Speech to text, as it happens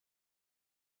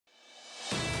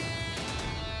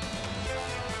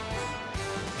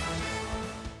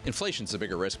Inflation's a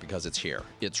bigger risk because it's here.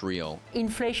 It's real.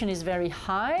 Inflation is very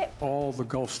high. All the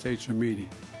Gulf states are meeting.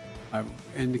 I've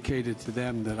indicated to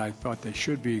them that I thought they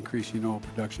should be increasing oil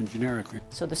production generically.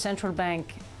 So the central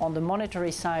bank on the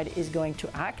monetary side is going to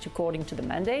act according to the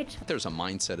mandate. There's a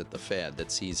mindset at the Fed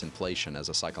that sees inflation as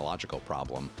a psychological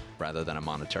problem rather than a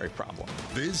monetary problem.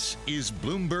 This is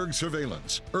Bloomberg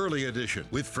Surveillance, Early Edition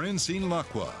with Francine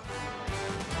Lacqua.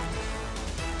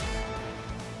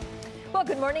 Well,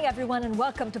 good morning, everyone, and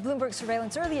welcome to Bloomberg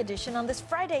Surveillance Early Edition on this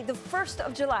Friday, the 1st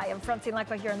of July. I'm Francine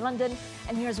Lacqua here in London,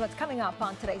 and here's what's coming up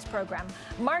on today's program.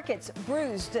 Markets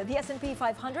bruised. The S&P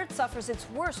 500 suffers its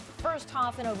worst first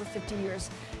half in over 50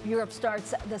 years. Europe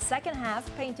starts the second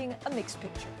half painting a mixed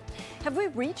picture. Have we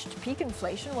reached peak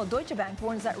inflation? Well, Deutsche Bank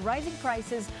warns that rising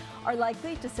prices are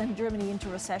likely to send Germany into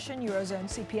recession. Eurozone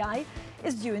CPI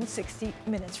is due in 60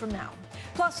 minutes from now.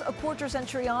 Plus, a quarter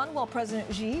century on, while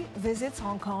President Xi visits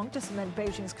Hong Kong to cement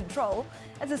Beijing's control,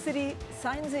 as the city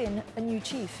signs in a new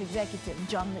chief executive,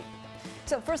 John Lee.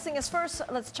 So first thing is first,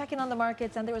 let's check in on the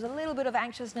markets. And there was a little bit of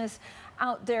anxiousness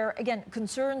out there. Again,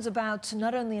 concerns about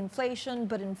not only inflation,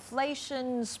 but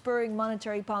inflation spurring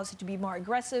monetary policy to be more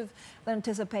aggressive than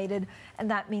anticipated.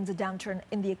 And that means a downturn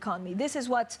in the economy. This is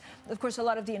what, of course, a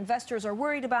lot of the investors are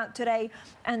worried about today.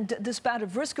 And this bout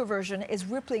of risk aversion is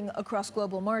rippling across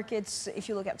global markets. If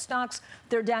you look at stocks,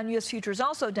 they're down. U.S. futures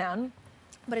also down.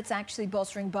 But it's actually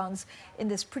bolstering bonds in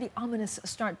this pretty ominous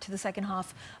start to the second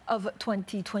half of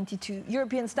 2022.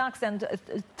 European stocks down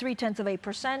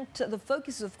 0.3%. The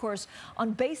focus is, of course,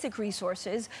 on basic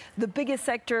resources, the biggest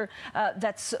sector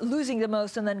that's losing the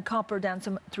most, and then copper down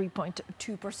some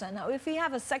 3.2%. Now, if we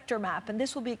have a sector map, and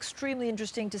this will be extremely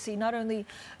interesting to see not only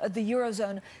the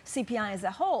Eurozone CPI as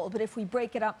a whole, but if we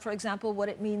break it up, for example, what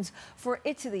it means for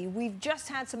Italy. We've just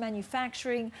had some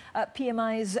manufacturing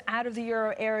PMIs out of the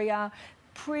euro area,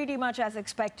 pretty much as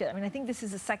expected. I mean, I think this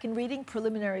is a second reading.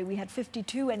 Preliminary, we had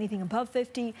 52. Anything above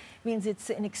 50 means it's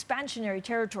in expansionary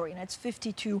territory, and it's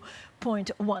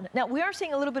 52.1. Now, we are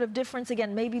seeing a little bit of difference,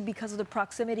 again, maybe because of the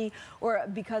proximity or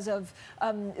because of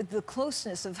the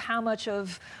closeness of how much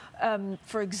of,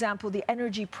 for example, the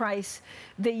energy price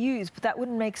they use. But that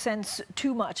wouldn't make sense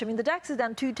too much. I mean, the DAX is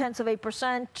down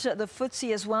 0.2%, the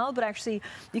FTSE as well. But actually,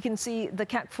 you can see the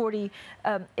CAC 40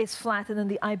 is flat, and then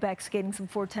the IBEX gaining some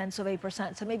 0.4%.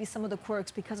 So maybe some of the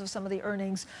quirks because of some of the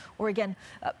earnings, or again,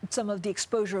 some of the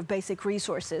exposure of basic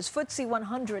resources. FTSE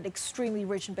 100 extremely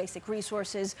rich in basic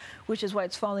resources, which is why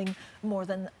it's falling more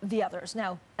than the others.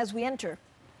 Now, as we enter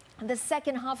the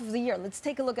second half of the year, let's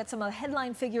take a look at some of the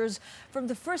headline figures from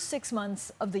the first 6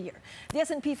 months of the year. The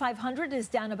S&P 500 is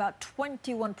down about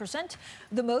 21%,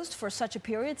 the most for such a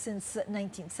period since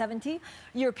 1970.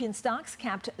 European stocks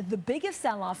capped the biggest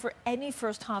sell-off for any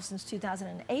first half since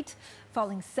 2008,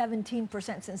 falling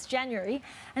 17% since January.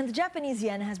 And the Japanese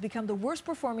yen has become the worst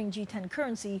performing G10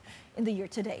 currency in the year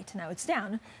to date. Now it's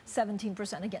down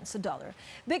 17% against the dollar.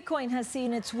 Bitcoin has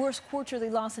seen its worst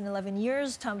quarterly loss in 11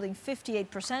 years, tumbling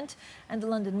 58%. And the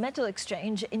London Metal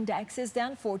Exchange index is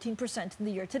down 14% in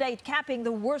the year to date, capping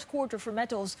the worst quarter for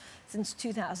metals since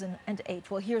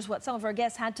 2008. Well, here's what some of our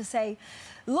guests had to say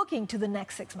looking to the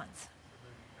next 6 months.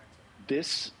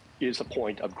 This is a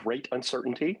point of great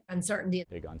uncertainty.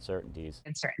 Big uncertainties.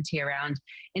 Uncertainty around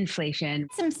inflation.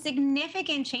 Some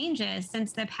significant changes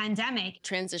since the pandemic.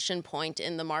 Transition point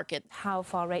in the market. How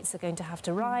far rates are going to have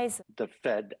to rise. The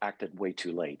Fed acted way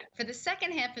too late. For the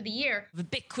second half of the year, the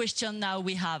big question now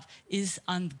we have is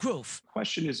on growth.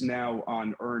 Question is now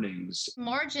on earnings.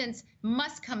 Margins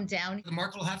must come down. The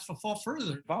market will have to fall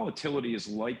further. Volatility is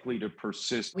likely to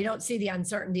persist. We don't see the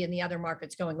uncertainty in the other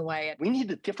markets going away. We need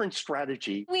a different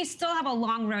strategy. We still have a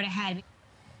long road ahead.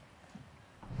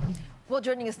 Well,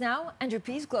 joining us now, Andrew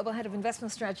Pease, Global Head of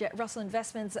Investment Strategy at Russell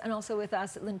Investments, and also with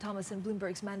us, Lynn Thomason,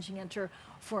 Bloomberg's Managing Editor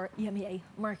for EMEA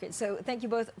Markets. So thank you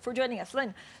both for joining us.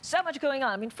 Lynn, so much going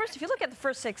on. I mean, first, if you look at the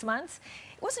first 6 months,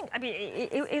 it wasn't, I mean,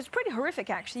 it was pretty horrific,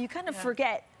 actually. You kind of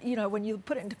forget, you know, when you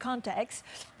put it into context,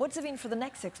 what's it mean for the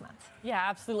next 6 months? Yeah,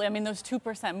 absolutely. I mean, those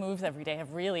 2% moves every day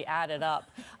have really added up.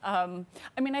 I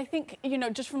mean, I think, you know,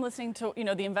 just from listening to, you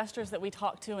know, the investors that we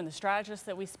talk to and the strategists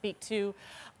that we speak to,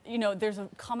 you know, there's a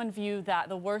common view that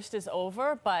the worst is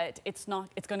over, but it's not.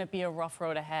 It's going to be a rough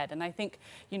road ahead. And I think,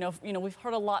 you know, we've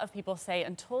heard a lot of people say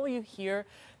until you hear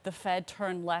the Fed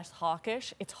turn less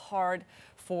hawkish, it's hard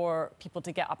for people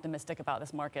to get optimistic about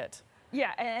this market.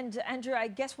 Yeah, and Andrew, I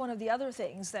guess one of the other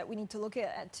things that we need to look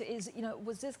at is, you know,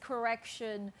 was this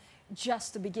correction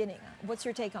just the beginning? What's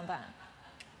your take on that?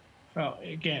 Well,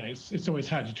 again, it's always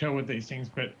hard to tell with these things,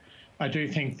 but I do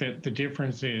think that the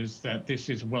difference is that this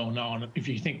is well known. If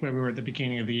you think where we were at the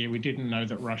beginning of the year, we didn't know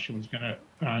that Russia was going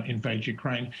to invade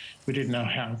Ukraine. We didn't know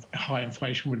how high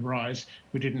inflation would rise.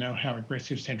 We didn't know how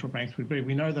aggressive central banks would be.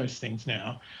 We know those things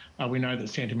now. We know that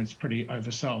sentiment's pretty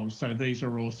oversold. So these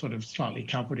are all sort of slightly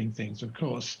comforting things. Of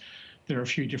course, there are a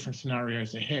few different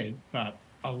scenarios ahead, but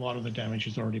a lot of the damage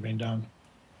has already been done.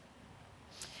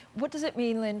 What does it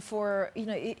mean, Lynn, for,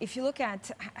 if you look at,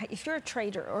 if you're a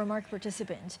trader or a market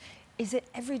participant, is it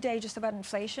every day just about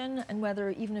inflation and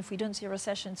whether even if we don't see a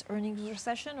recession, it's earnings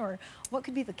recession, or what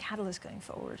could be the catalyst going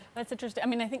forward? That's interesting. I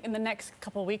mean, I think in the next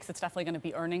couple of weeks, it's definitely going to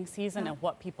be earnings season and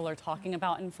what people are talking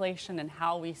about inflation and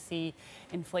how we see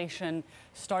inflation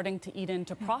starting to eat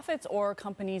into profits or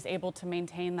companies able to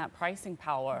maintain that pricing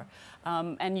power.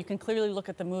 And you can clearly look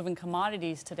at the move in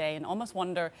commodities today and almost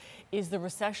wonder, is the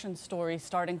recession story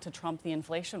starting to trump the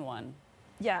inflation one?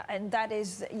 Yeah, and that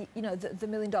is, the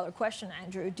million-dollar question,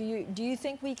 Andrew. Do you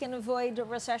think we can avoid a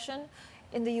recession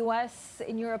in the U.S.,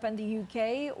 in Europe, and the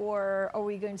U.K., or are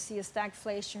we going to see a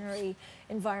stagflationary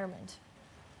environment?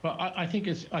 Well, I think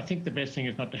the best thing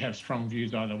is not to have strong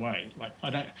views either way. Like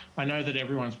I know that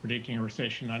everyone's predicting a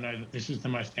recession. I know that this is the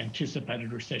most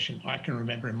anticipated recession I can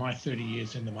remember in my 30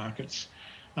 years in the markets,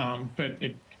 but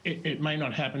it may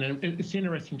not happen. And it's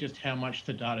interesting just how much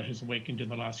the data has weakened in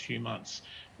the last few months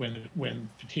when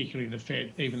particularly the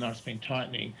Fed, even though it's been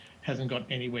tightening, hasn't got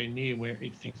anywhere near where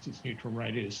it thinks its neutral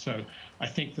rate is. So I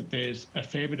think that there's a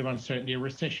fair bit of uncertainty. A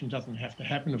recession doesn't have to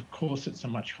happen. Of course, it's a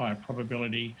much higher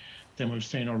probability than we've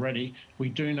seen already. We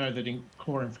do know that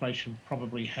core inflation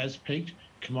probably has peaked.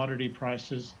 Commodity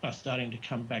prices are starting to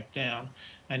come back down.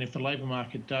 And if the labour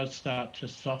market does start to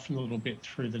soften a little bit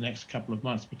through the next couple of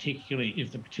months, particularly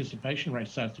if the participation rate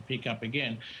starts to pick up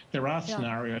again, there are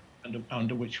scenarios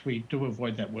under which we do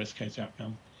avoid that worst case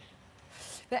outcome.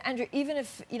 But Andrew, even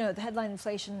if the headline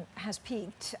inflation has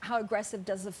peaked, how aggressive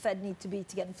does the Fed need to be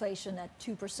to get inflation at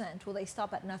 2%? Will they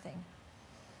stop at nothing?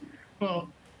 Well,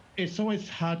 it's always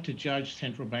hard to judge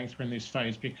central banks in this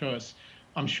phase because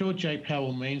I'm sure Jay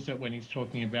Powell means that when he's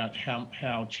talking about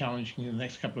how challenging the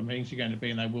next couple of meetings are going to be,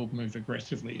 and they will move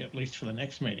aggressively, at least for the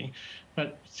next meeting.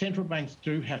 But central banks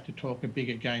do have to talk a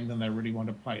bigger game than they really want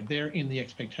to play. They're in the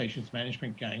expectations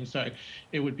management game. So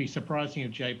it would be surprising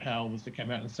if Jay Powell was to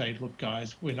come out and say, look,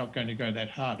 guys, we're not going to go that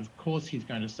hard. Of course, he's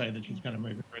going to say that he's going to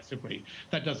move aggressively.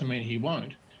 That doesn't mean he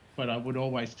won't. But I would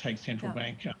always take central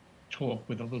bank talk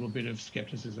with a little bit of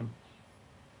skepticism.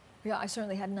 Yeah, I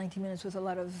certainly had 90 minutes with a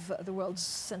lot of the world's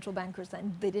central bankers,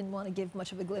 and they didn't want to give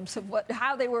much of a glimpse of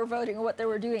how they were voting or what they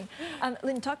were doing.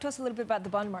 Lynn, talk to us a little bit about the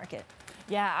bond market.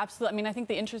 Yeah, absolutely. I mean, I think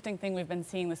the interesting thing we've been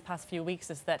seeing this past few weeks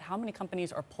is that how many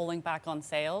companies are pulling back on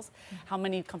sales, how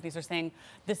many companies are saying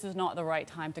this is not the right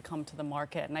time to come to the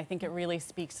market. And I think it really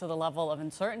speaks to the level of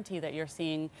uncertainty that you're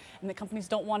seeing, and that companies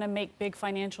don't want to make big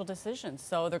financial decisions.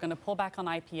 So they're going to pull back on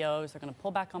IPOs, they're going to pull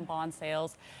back on bond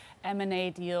sales. M&A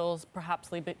deals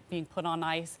perhaps being put on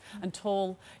ice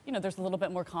until, there's a little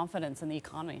bit more confidence in the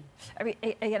economy. I mean,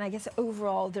 again, I guess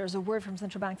overall there's a word from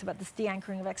central banks about this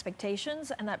de-anchoring of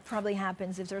expectations, and that probably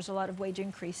happens if there's a lot of wage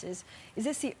increases. Is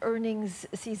this the earnings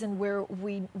season where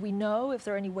we know if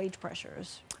there are any wage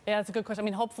pressures? Yeah, that's a good question. I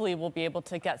mean, hopefully we'll be able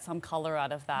to get some color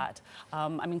out of that.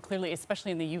 I mean, clearly,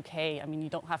 especially in the UK, I mean, you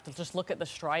don't have to just look at the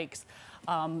strikes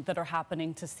that are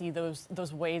happening to see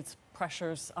those wage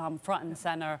pressures front and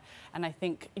center. And I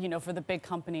think, for the big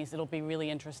companies, it'll be really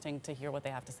interesting to hear what they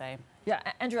have to say. Yeah,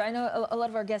 Andrew, I know a lot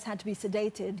of our guests had to be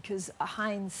sedated because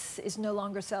Heinz is no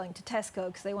longer selling to Tesco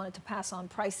because they wanted to pass on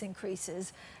price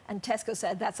increases. And Tesco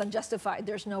said that's unjustified.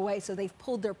 There's no way. So they've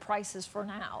pulled their prices for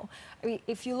now. I mean,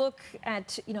 if you look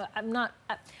at,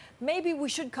 maybe we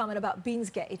should comment about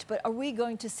Beansgate, but are we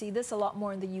going to see this a lot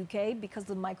more in the UK because of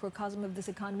the microcosm of this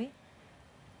economy?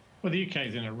 Well, the UK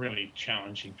is in a really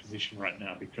challenging position right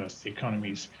now because the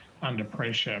economy's under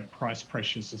pressure, price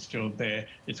pressures are still there.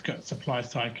 It's got supply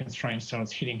side constraints, so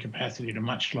it's hitting capacity at a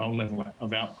much lower level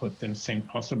of output than seemed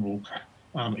possible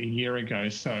a year ago.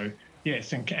 So,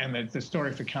 yes, and the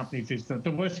story for companies is that the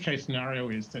worst case scenario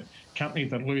is that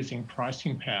companies are losing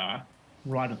pricing power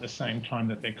right at the same time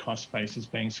that their cost base is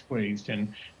being squeezed.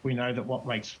 And we know that what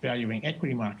makes valuing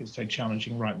equity markets so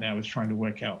challenging right now is trying to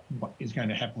work out what is going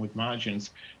to happen with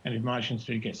margins. And if margins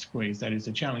do get squeezed, that is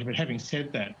a challenge. But having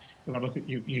said that, if I look at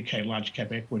UK large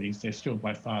cap equities, they're still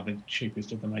by far the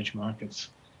cheapest of the major markets.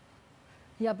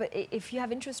 Yeah, but if you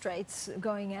have interest rates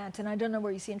going at, and I don't know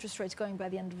where you see interest rates going by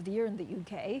the end of the year in the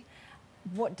UK,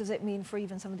 what does it mean for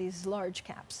even some of these large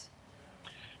caps?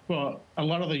 Well, a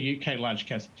lot of the UK large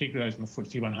caps, particularly those in the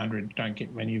FTSE 100, don't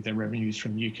get many of their revenues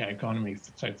from the UK economy,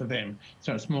 so for them.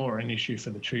 So it's more an issue for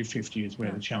the 250 is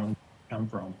where the challenge come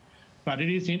from. But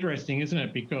it is interesting, isn't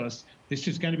it? Because this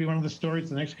is going to be one of the stories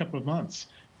the next couple of months.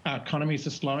 Our economies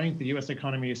are slowing. The US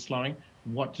economy is slowing.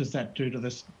 What does that do to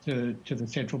the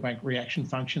central bank reaction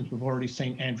functions? We've already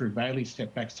seen Andrew Bailey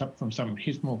step back from some of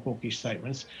his more hawkish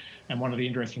statements. And one of the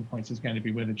interesting points is going to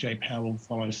be whether Jay Powell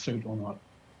follows suit or not.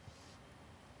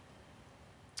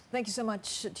 Thank you so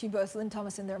much to you both. Lynn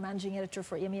Thomason, their managing editor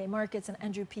for EMEA Markets, and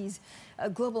Andrew Pease,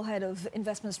 global head of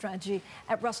investment strategy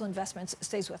at Russell Investments,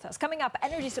 stays with us. Coming up,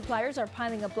 energy suppliers are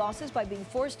piling up losses by being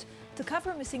forced to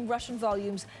cover missing Russian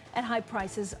volumes at high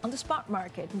prices on the spot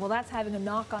market. Well, that's having a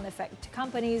knock-on effect to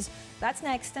companies. That's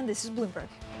next, and this is Bloomberg.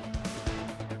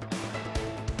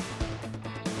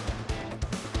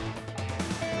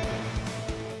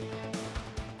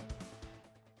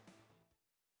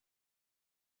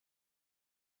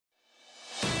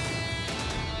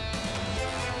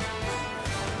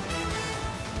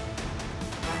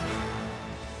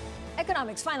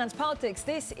 Economics, finance, politics.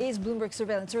 This is Bloomberg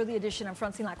Surveillance Early Edition. I'm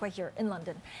Francine Lacqua here in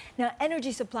London. Now,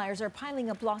 energy suppliers are piling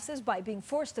up losses by being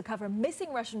forced to cover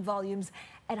missing Russian volumes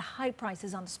at high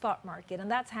prices on the spot market, and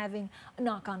that's having a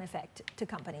knock-on effect to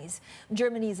companies.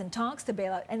 Germany is in talks to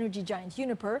bail out energy giant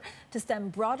Uniper to stem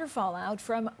broader fallout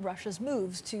from Russia's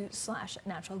moves to slash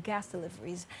natural gas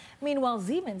deliveries. Meanwhile,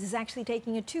 Siemens is actually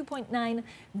taking a $2.9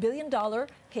 billion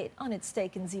hit on its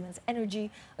stake in Siemens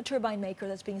Energy, a turbine maker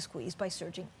that's being squeezed by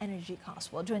surging energy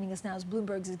costs. Well, joining us now is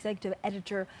Bloomberg's executive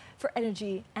editor for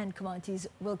energy and commodities,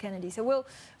 Will Kennedy. So, Will,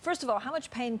 first of all, how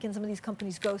much pain can some of these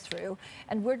companies go through,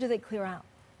 and where do they clear out?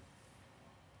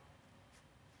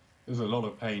 There's a lot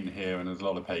of pain here, and there's a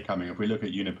lot of pay coming. If we look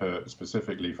at Uniper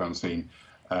specifically, Francine,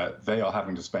 they are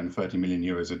having to spend 30 million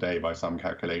euros a day by some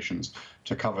calculations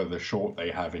to cover the short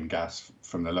they have in gas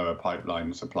from the lower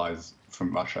pipeline supplies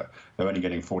from Russia. They're only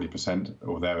getting 40%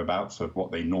 or thereabouts of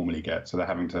what they normally get, so they're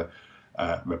having to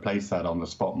replace that on the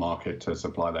spot market to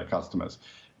supply their customers.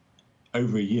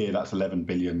 Over a year, that's 11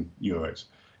 billion euros.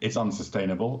 It's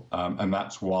unsustainable, and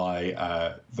that's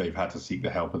why they've had to seek the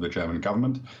help of the German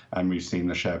government, and we've seen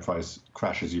the share price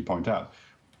crash, as you point out.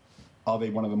 Are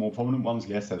they one of the more prominent ones?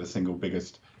 Yes, they're the single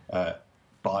biggest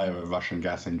buyer of Russian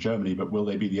gas in Germany, but will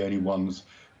they be the only ones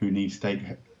who need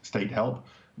state help?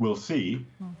 We'll see.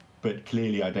 But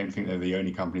clearly, I don't think they're the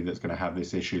only company that's going to have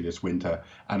this issue this winter.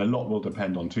 And a lot will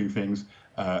depend on two things: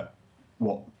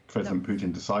 what President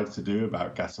Putin decides to do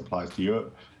about gas supplies to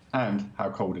Europe, and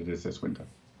how cold it is this winter.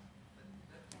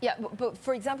 Yeah, but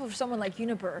for example, for someone like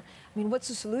Uniper, I mean, what's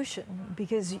the solution?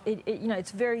 Because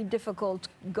it's very difficult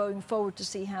going forward to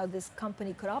see how this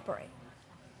company could operate.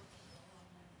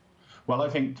 Well,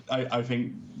 I think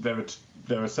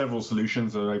there are several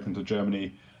solutions that are open to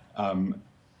Germany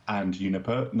and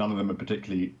Uniper. None of them are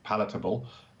particularly palatable.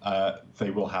 They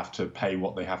will have to pay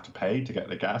what they have to pay to get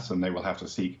the gas, and they will have to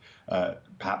seek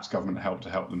perhaps government help to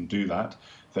help them do that.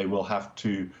 They will have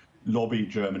to lobby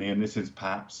Germany, and this is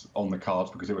perhaps on the cards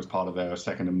because it was part of their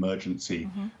second emergency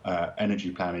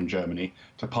energy plan in Germany,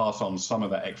 to pass on some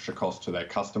of that extra cost to their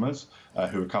customers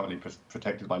who are currently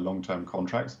protected by long-term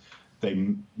contracts.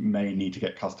 They may need to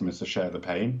get customers to share the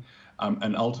pain,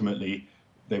 and ultimately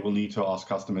they will need to ask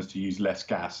customers to use less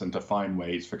gas and to find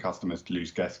ways for customers to lose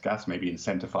gas, maybe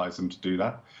incentivize them to do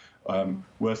that.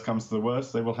 Worst comes to the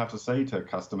worst, they will have to say to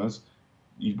customers,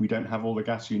 we don't have all the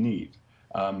gas you need.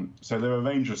 So there are a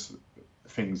range of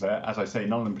things there. As I say,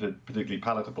 none of them particularly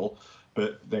palatable,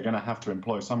 but they're going to have to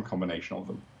employ some combination of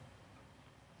them.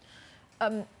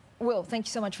 Will, thank you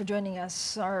so much for joining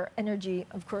us. Our energy,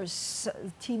 of course,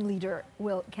 team leader,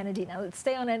 Will Kennedy. Now let's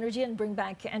stay on energy and bring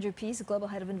back Andrew Pease, global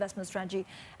head of investment strategy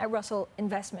at Russell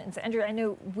Investments. Andrew, I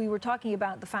know we were talking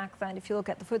about the fact that if you look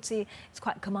at the FTSE, it's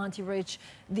quite commodity rich.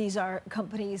 These are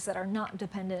companies that are not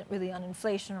dependent really on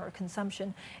inflation or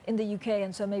consumption in the UK,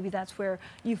 and so maybe that's where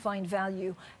you find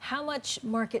value. How much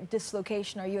market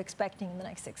dislocation are you expecting in the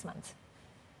next 6 months?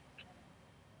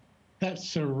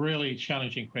 That's a really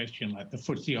challenging question. Like, the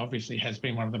FTSE obviously has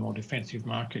been one of the more defensive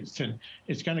markets, and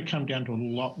it's going to come down to a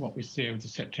lot what we see over the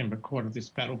September quarter, this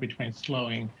battle between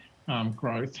slowing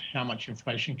growth, how much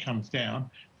inflation comes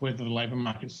down, whether the labour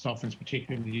market softens,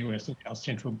 particularly in the US, and how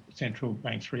central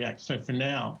banks react. So for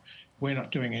now, we're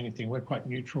not doing anything. We're quite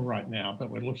neutral right now,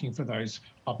 but we're looking for those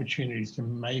opportunities to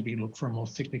maybe look for a more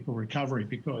cyclical recovery,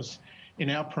 because in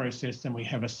our process, then we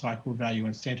have a cycle value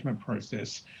and sentiment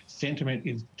process. Sentiment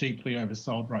is deeply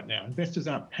oversold right now. Investors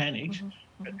aren't panicked,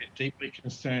 but they're deeply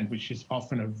concerned, which is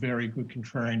often a very good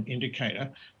contrarian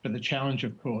indicator. But the challenge,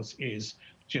 of course, is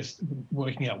just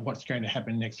working out what's going to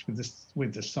happen next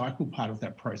with the cycle part of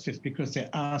that process, because there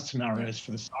are scenarios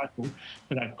for the cycle,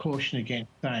 but I'd caution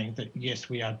against saying that, yes,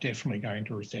 we are definitely going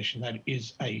to a recession. That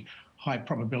is a high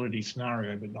probability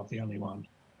scenario, but not the only one.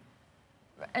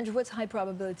 Andrew, what's high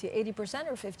probability, 80%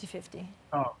 or 50-50?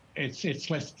 Oh, it's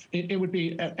less. It would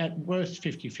be at worst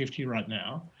 50-50 right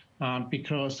now,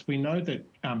 because we know that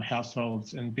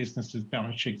households and businesses'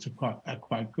 balance sheets are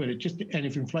quite good. And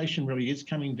if inflation really is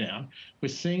coming down, we're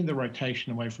seeing the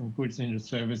rotation away from goods into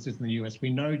services in the US. We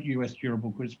know US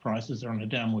durable goods prices are on a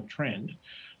downward trend,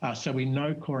 so we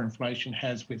know core inflation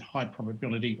has, with high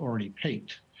probability, already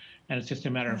peaked. And it's just a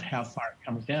matter of how far it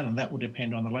comes down, and that will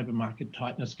depend on the labour market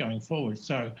tightness going forward.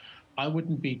 So I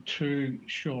wouldn't be too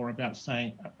sure about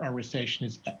saying a recession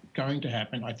is going to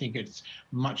happen. I think it's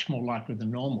much more likely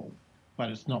than normal, but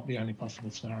it's not the only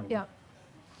possible scenario. Yeah.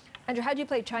 Andrew, how do you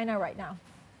play China right now?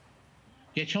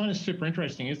 Yeah, China's super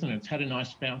interesting, isn't it? It's had a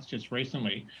nice bounce just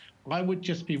recently. I would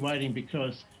just be waiting,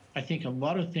 because I think a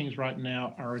lot of things right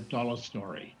now are a dollar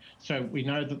story. So we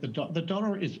know that the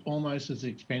dollar is almost as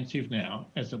expensive now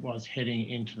as it was heading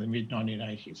into the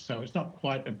mid-1980s. So it's not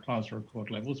quite at Plaza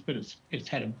Accord levels, but it's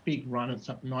had a big run. It's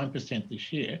up 9%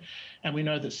 this year. And we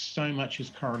know that so much is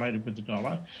correlated with the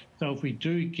dollar. So if we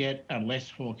do get a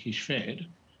less hawkish Fed,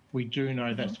 we do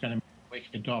know that's going to weaken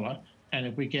the dollar. And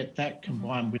if we get that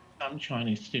combined with some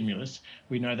Chinese stimulus,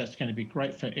 we know that's going to be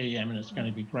great for EM, and it's going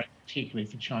to be great particularly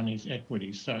for Chinese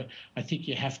equities. So I think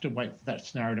you have to wait for that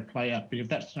scenario to play out. But if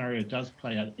that scenario does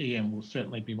play out, EM will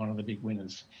certainly be one of the big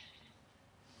winners.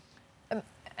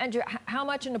 Andrew, how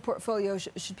much in the portfolio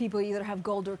should people either have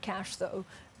gold or cash, though?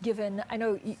 Given, I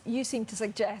know you seem to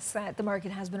suggest that the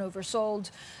market has been oversold,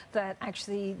 that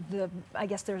actually I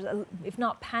guess there's, if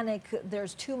not panic,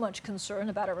 there's too much concern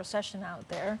about a recession out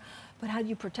there. But how do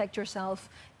you protect yourself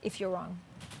if you're wrong?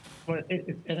 Well,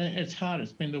 it's hard.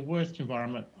 It's been the worst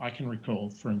environment I can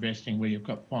recall for investing, where you've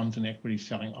got bonds and equities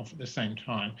selling off at the same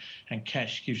time, and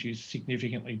cash gives you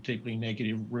significantly, deeply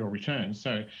negative real returns.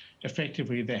 So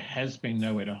effectively, there has been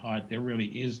nowhere to hide. There really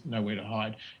is nowhere to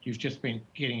hide. You've just been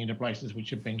getting into places which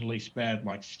have been least bad,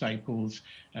 like staples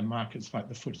and markets like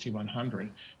the FTSE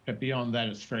 100. But beyond that,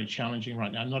 it's very challenging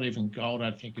right now. Not even gold,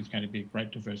 I think, is going to be a great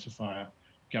diversifier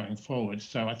going forward.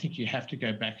 So I think you have to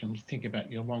go back and think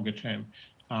about your longer term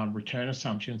return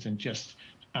assumptions, and just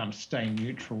stay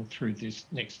neutral through this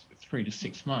next 3 to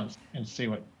 6 months and see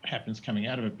what happens coming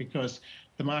out of it, because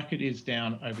the market is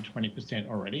down over 20%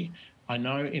 already. I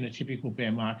know in a typical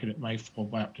bear market it may fall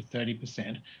by up to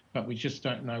 30%, but we just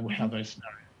don't know how those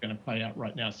scenarios are going to play out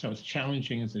right now. So as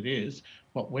challenging as it is,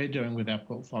 what we're doing with our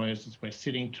portfolios is we're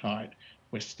sitting tight,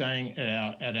 we're staying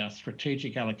at our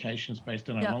strategic allocations based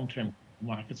on our long-term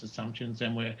markets assumptions,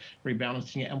 and we're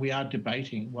rebalancing it, and we are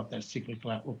debating what that cyclical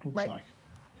outlook looks like.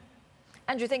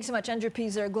 Andrew, thanks so much. Andrew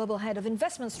Pieser, Global Head of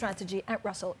Investment Strategy at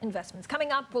Russell Investments.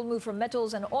 Coming up, we'll move from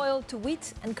metals and oil to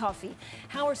wheat and coffee.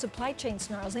 How are supply chain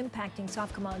snarls impacting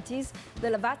soft commodities? The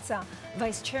Lavazza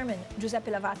Vice Chairman, Giuseppe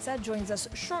Lavazza, joins us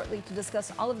shortly to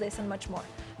discuss all of this and much more.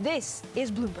 This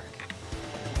is Bloomberg.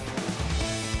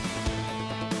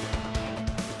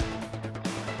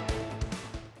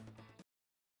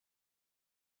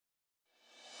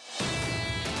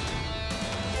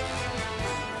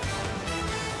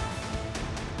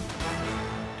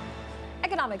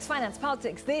 Economics, finance,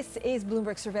 politics. This is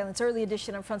Bloomberg Surveillance Early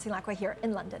Edition. I'm Francine Lacqua here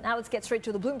in London. Now let's get straight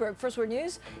to the Bloomberg First Word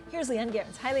News. Here's Leanne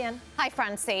Gerrans. Hi, Leanne. Hi,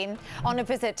 Francine. On a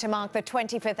visit to mark the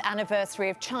 25th anniversary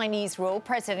of Chinese rule,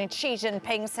 President Xi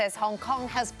Jinping says Hong Kong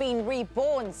has been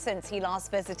reborn since he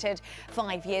last visited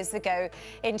 5 years ago.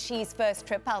 In Xi's first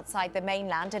trip outside the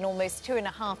mainland in almost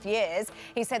 2.5 years,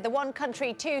 he said the one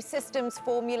country, two systems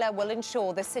formula will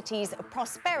ensure the city's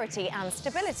prosperity and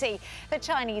stability. The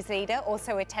Chinese leader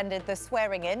also attended the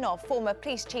swearing-in of former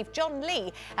police chief John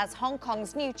Lee as Hong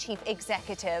Kong's new chief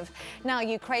executive. Now,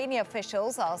 Ukrainian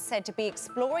officials are said to be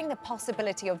exploring the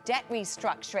possibility of debt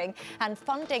restructuring, and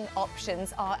funding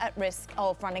options are at risk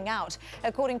of running out.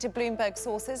 According to Bloomberg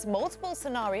sources, multiple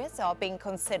scenarios are being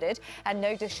considered, and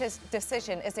no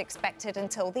decision is expected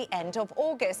until the end of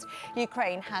August.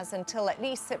 Ukraine has until at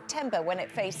least September, when it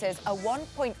faces a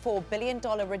 $1.4 billion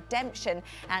redemption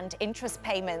and interest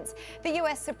payments. The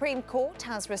U.S. Supreme Court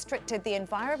has restricted the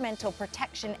Environmental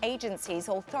Protection Agency's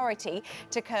authority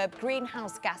to curb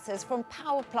greenhouse gases from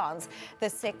power plants. The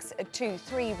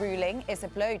 6-2-3 ruling is a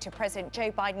blow to President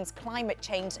Joe Biden's climate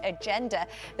change agenda.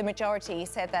 The majority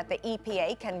said that the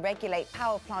EPA can regulate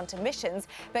power plant emissions,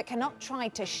 but cannot try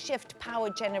to shift power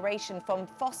generation from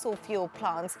fossil fuel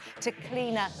plants to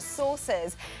cleaner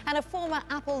sources. And a former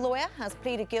Apple lawyer has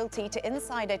pleaded guilty to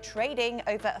insider trading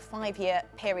over a 5-year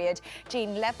period.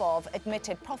 Gene Lebov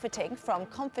admitted profiting from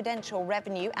confidential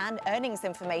revenue and earnings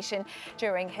information.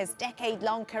 During his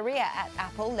decade-long career at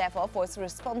Apple, Lavazza was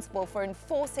responsible for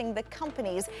enforcing the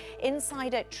company's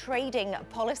insider trading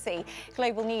policy.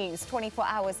 Global news 24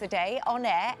 hours a day, on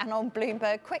air and on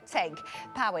Bloomberg Quick Take,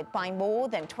 powered by more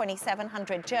than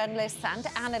 2,700 journalists and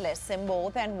analysts in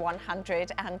more than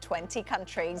 120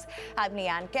 countries. I'm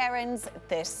Leanne Gerrans.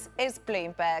 This is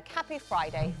Bloomberg. Happy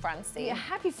Friday, Francine. Yeah,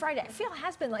 happy Friday. I feel it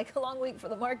has been like a long week for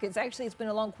the markets. Actually, it's been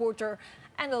a long quarter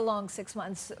and a long 6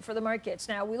 months for the markets.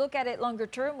 Now, we look at it longer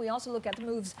term. We also look at the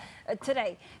moves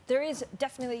today. There is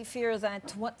definitely fear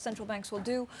that what central banks will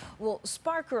do will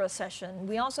spark a recession.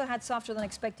 We also had softer than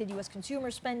expected U.S.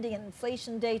 consumer spending and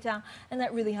inflation data, and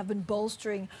that really have been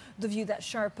bolstering the view that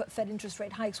sharp Fed interest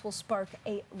rate hikes will spark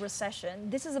a recession.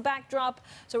 This is a backdrop,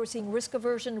 so we're seeing risk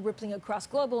aversion rippling across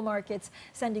global markets,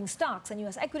 sending stocks and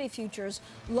U.S. equity futures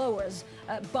lowers,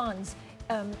 bonds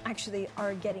actually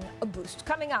are getting a boost.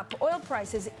 Coming up, oil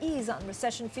prices ease on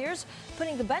recession fears,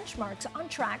 putting the benchmarks on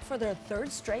track for their third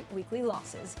straight weekly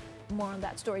losses. More on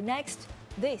that story next.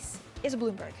 This is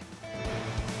Bloomberg.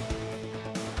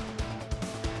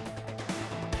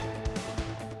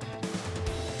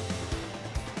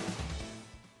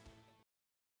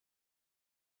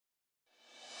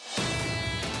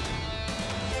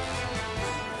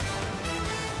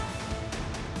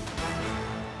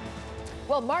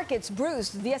 Well, markets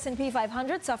bruised. The S&P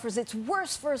 500 suffers its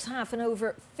worst first half in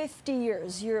over 50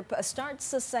 years. Europe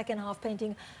starts the second half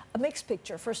painting a mixed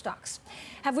picture for stocks.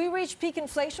 Have we reached peak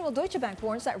inflation? Well, Deutsche Bank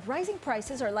warns that rising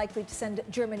prices are likely to send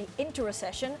Germany into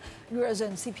recession.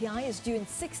 Eurozone CPI is due in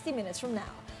 60 minutes from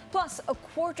now. Plus, a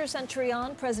quarter century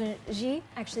on, President Xi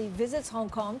actually visits Hong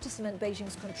Kong to cement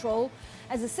Beijing's control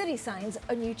as the city signs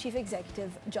a new chief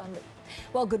executive, John Lee.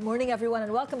 Well, good morning, everyone,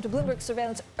 and welcome to Bloomberg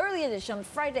Surveillance Early Edition on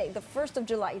Friday, the 1st of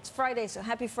July. It's Friday, so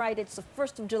happy Friday. It's the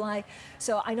 1st of July.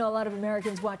 So I know a lot of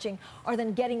Americans watching are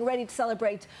then getting ready to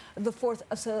celebrate the 4th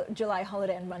of July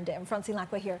holiday on Monday. I'm Francine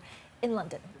Lacqua here in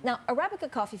London. Now, Arabica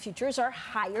coffee futures are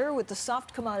higher with the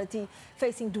soft commodity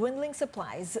facing dwindling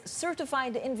supplies.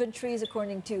 Certified inventories,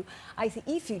 according to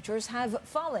ICE futures, have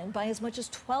fallen by as much as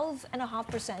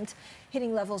 12.5%,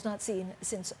 hitting levels not seen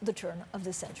since the turn of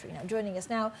the century. Now, joining us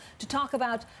now to talk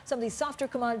about some of these softer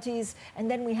commodities, and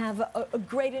then we have a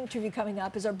great interview coming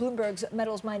up, is our Bloomberg's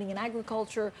Metals, Mining and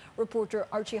Agriculture reporter,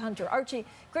 Archie Hunter. Archie,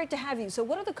 great to have you. So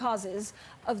what are the causes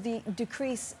of the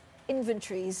decrease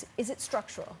inventories? Is it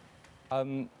structural?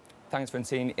 Thanks,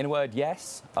 Francine. In a word,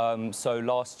 yes. So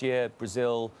last year,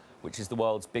 Brazil, which is the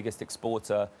world's biggest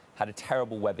exporter, had a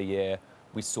terrible weather year.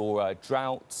 We saw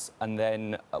droughts and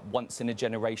then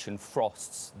once-in-a-generation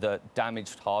frosts that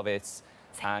damaged harvests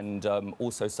and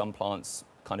also some plants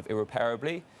kind of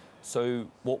irreparably. So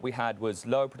what we had was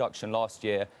lower production last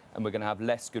year, and we're going to have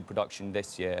less good production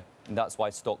this year. And that's why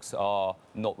stocks are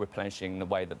not replenishing the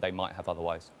way that they might have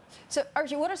otherwise. So,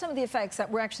 Archie, what are some of the effects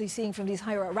that we're actually seeing from these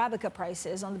higher Arabica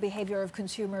prices on the behavior of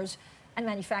consumers and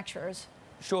manufacturers?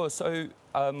 Sure. So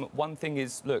one thing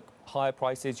is, look, higher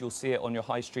prices, you'll see it on your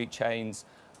high street chains.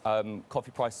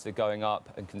 Coffee prices are going up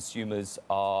and consumers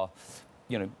are,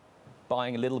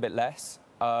 buying a little bit less.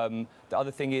 The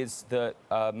other thing is that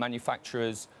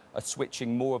manufacturers are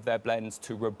switching more of their blends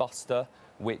to Robusta,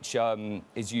 which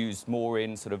is used more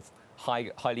in sort of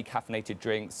highly caffeinated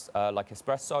drinks like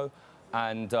espresso.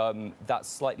 And that's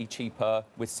slightly cheaper.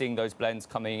 We're seeing those blends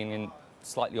coming in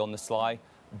slightly on the sly,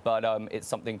 but it's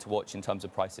something to watch in terms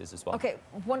of prices as well. Okay,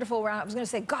 wonderful round. I was going to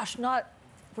say, gosh, not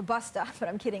Robusta, but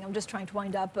I'm kidding. I'm just trying to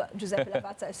wind up Giuseppe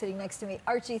Lavazza sitting next to me.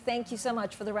 Archie, thank you so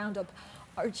much for the roundup.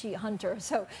 Archie Hunter.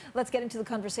 So let's get into the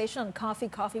conversation on coffee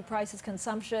prices,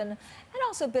 consumption, and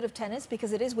also a bit of tennis,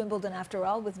 because it is Wimbledon after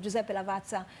all, with Giuseppe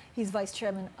Lavazza. He's vice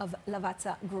chairman of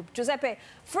Lavazza Group. Giuseppe,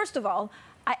 first of all,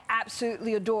 I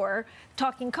absolutely adore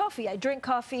talking coffee. I drink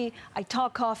coffee, I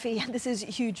talk coffee, and this is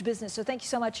huge business. So thank you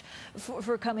so much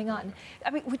for coming on.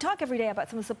 I mean, we talk every day about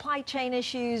some of the supply chain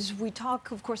issues. We talk,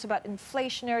 of course, about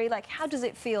inflationary. Like, how does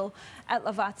it feel at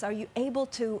Lavazza? Are you able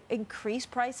to increase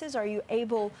prices? Are you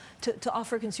able to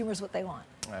offer consumers what they want?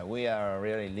 We are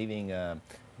really living a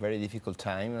very difficult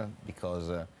time because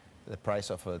the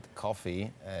price of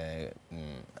coffee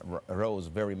rose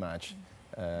very much.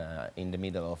 In the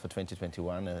middle of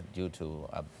 2021 due to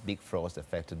a big frost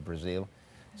affected Brazil.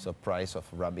 So price of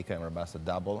Arabica and Robusta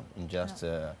doubled in just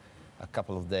a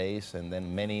couple of days, and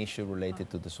then many issues related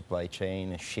to the supply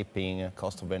chain, shipping,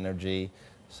 cost of energy.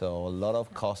 So a lot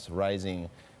of costs rising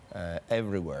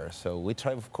everywhere. So we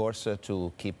try, of course,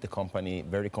 to keep the company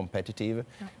very competitive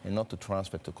and not to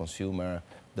transfer to consumer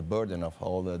the burden of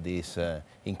all of these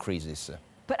increases.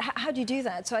 But how do you do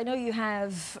that? So I know you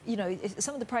have,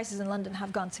 some of the prices in London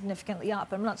have gone significantly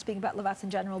up. I'm not speaking about Lavazza in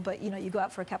general, but you go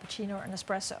out for a cappuccino or an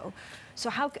espresso. So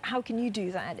how can you do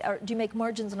that? Or do you make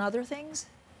margins on other things?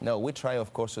 No, we try,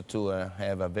 of course, to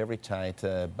have a very tight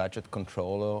budget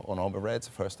control on overheads,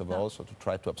 first of all, so to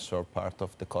try to absorb part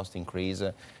of the cost increase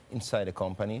inside the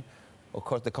company. Of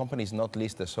course, the company is not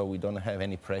listed, so we don't have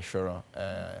any pressure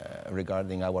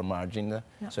regarding our margin.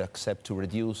 So except to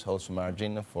reduce also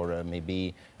margin for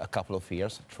maybe a couple of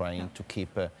years, trying to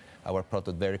keep our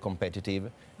product very competitive.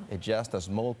 Just a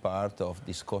small part of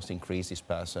this cost increase is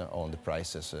passed on the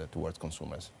prices towards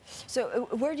consumers. So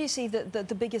where do you see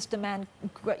the biggest demand,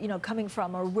 coming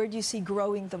from, or where do you see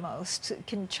growing the most?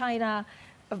 Can China,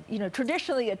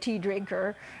 traditionally a tea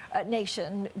drinker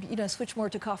nation, switch more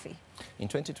to coffee? In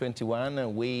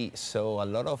 2021, we saw a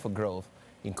lot of growth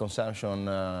in consumption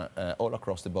all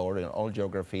across the board, in all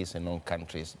geographies and all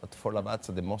countries. But for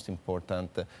Lavazza, the most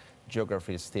important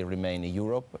geographies still remain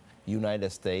Europe,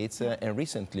 United States, and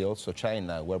recently also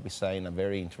China, where we signed a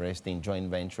very interesting joint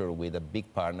venture with a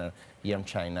big partner here in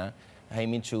China,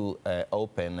 aiming to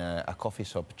open a coffee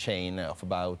shop chain of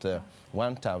about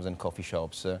 1,000 coffee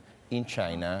shops in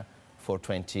China for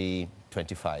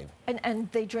 2025.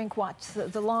 And they drink what?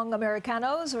 The long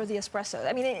Americanos or the espresso?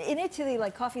 I mean, in Italy,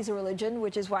 like, coffee's a religion,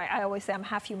 which is why I always say I'm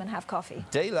half human, half coffee.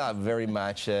 They love very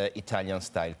much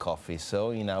Italian-style coffee.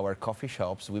 So in our coffee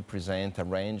shops, we present a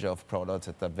range of products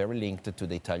that are very linked to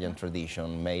the Italian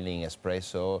tradition, mainly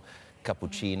espresso,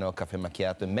 cappuccino, caffè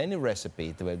macchiato, and many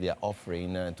recipes that we are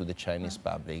offering to the Chinese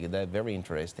public. They're very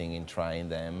interesting in trying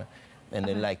them, and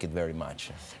they like it very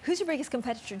much. Who's your biggest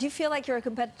competitor? Do you feel like you're a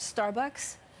competitor to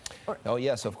Starbucks? Oh,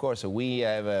 yes, of course. We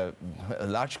have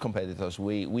large competitors.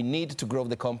 We need to grow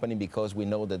the company because we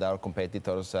know that our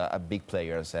competitors are big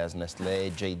players, as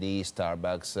Nestlé, JD,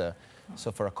 Starbucks.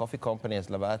 So for a coffee company as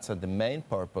Lavazza, the main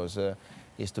purpose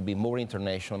is to be more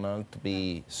international, to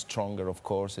be stronger, of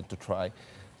course, and to try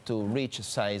to reach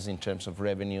size in terms of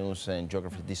revenues and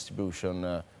geographic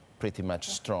distribution pretty much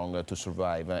stronger to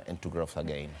survive and to grow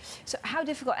again. So how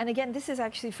difficult, and again, this is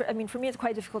actually, for me, it's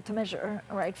quite difficult to measure,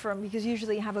 right, because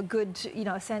usually you have a good,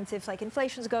 sense if, like,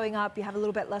 inflation's going up, you have a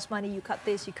little bit less money, you cut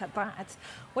this, you cut that.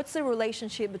 What's the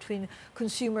relationship between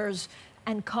consumers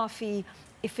and coffee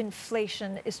if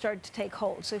inflation is starting to take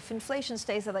hold? So if inflation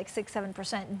stays at like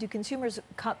 6-7%, do consumers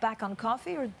cut back on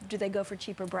coffee, or do they go for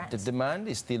cheaper brands? The demand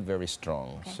is still very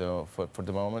strong. Okay. So for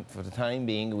the moment, for the time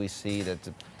being, we see that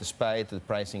despite the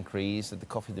price increase, the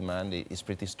coffee demand is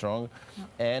pretty strong.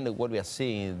 And what we are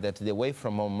seeing is that the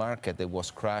away-from-home market that was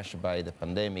crushed by the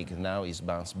pandemic now is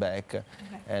bounced back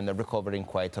and recovering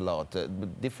quite a lot.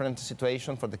 Different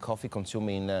situation for the coffee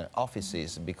consuming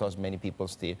offices, because many people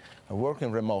still are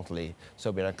working remotely.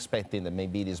 So we're expecting that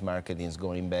maybe this market is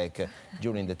going back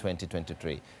during the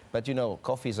 2023. But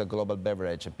coffee is a global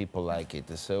beverage and people like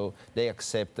it. So they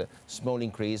accept a small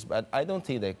increase, but I don't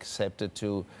think they accept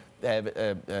to have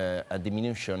a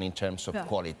diminution in terms of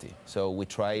quality. So we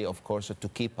try, of course, to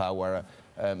keep our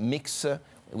mix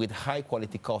with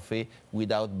high-quality coffee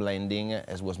without blending,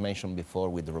 as was mentioned before,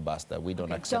 with Robusta. We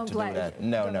don't accept to do that.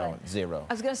 No, zero.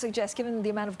 I was going to suggest, given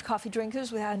the amount of coffee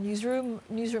drinkers we have in newsroom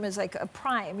is like a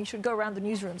prime. You should go around the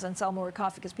newsrooms and sell more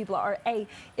coffee, because people are, A,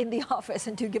 in the office,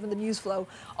 and 2, given the news flow,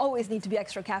 always need to be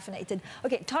extra caffeinated.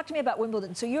 Okay, talk to me about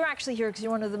Wimbledon. So you're actually here because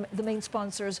you're one of the main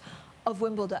sponsors of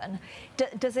Wimbledon.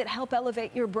 Does it help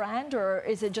elevate your brand, or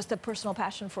is it just a personal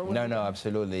passion for Wimbledon? No,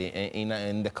 absolutely.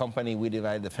 In the company, we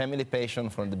divide the family passion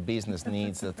from the business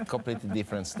needs. That's completely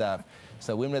different stuff.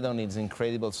 So Wimbledon is an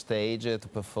incredible stage to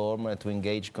perform, to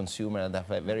engage consumers at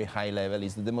a very high level.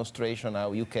 It's the demonstration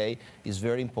how UK is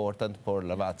very important for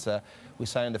Lavazza. We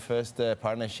signed the first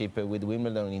partnership with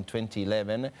Wimbledon in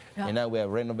 2011, and now we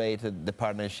have renovated the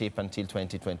partnership until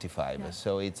 2025.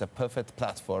 So it's a perfect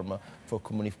platform for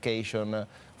communication,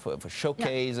 for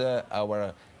showcase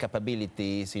our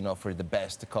capabilities in offering the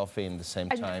best coffee and at the same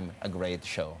time a great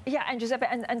show. Yeah, and Giuseppe,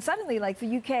 and suddenly, like,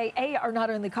 the UK, are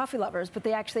not only coffee lovers, but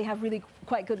they actually have really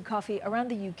quite good coffee around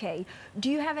the UK.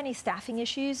 Do you have any staffing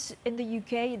issues in the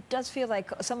UK? It does feel like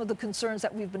some of the concerns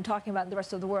that we've been talking about in the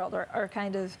rest of the world are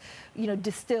kind of,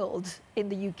 distilled in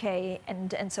the UK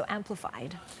and so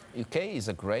amplified. UK is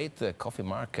a great coffee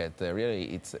market.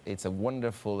 Really, it's a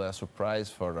wonderful surprise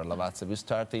for Lavazza. We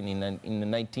started in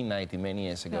 1990, many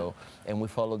years ago, and we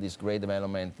followed this great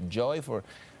development. Joy for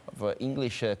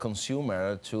English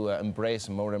consumer to embrace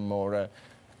more and more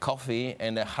coffee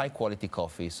and a high-quality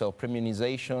coffee. So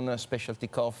premiumization, specialty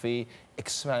coffee,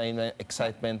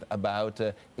 excitement about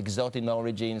exotic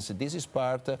origins. This is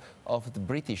part of the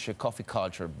British coffee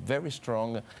culture, very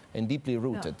strong and deeply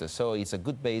rooted. Yeah. So it's a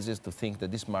good basis to think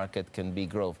that this market can be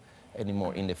growth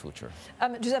anymore in the future.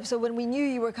 Giuseppe, so when we knew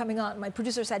you were coming on, my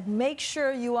producer said, make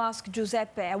sure you ask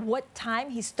Giuseppe at what time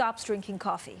he stops drinking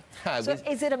coffee. So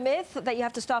is it a myth that you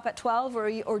have to stop at 12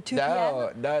 or 2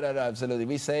 p.m.? No, absolutely.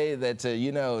 We say that,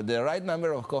 you know, the right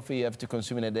number of coffee you have to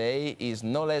consume in a day is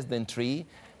no less than 3,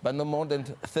 but no more than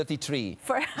 33.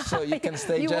 So you can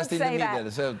stay just in the middle.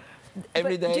 That. So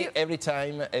every day, every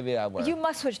time, every hour. You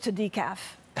must switch to decaf.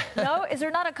 No? Is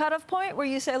there not a cutoff point where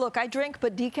you say, look, I drink,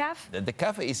 but decaf? The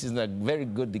decaf is a very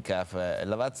good decaf.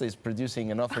 Lavazza is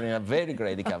producing and offering a very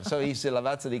great decaf. So if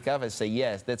Lavazza decaf, I say,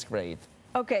 yes, that's great.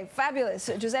 Okay, fabulous.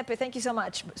 Giuseppe, thank you so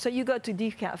much. So you go to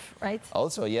decaf, right?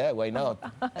 Also, yeah, why not?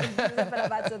 Giuseppe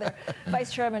Lavazza there,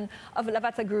 Vice Chairman of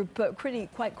Lavazza Group,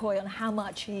 quite coy on how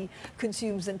much he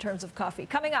consumes in terms of coffee.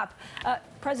 Coming up,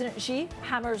 President Xi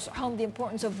hammers home the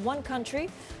importance of one country,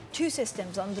 two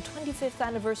systems on the 25th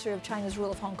anniversary of China's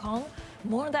rule of Hong Kong.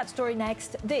 More on that story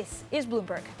next. This is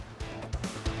Bloomberg.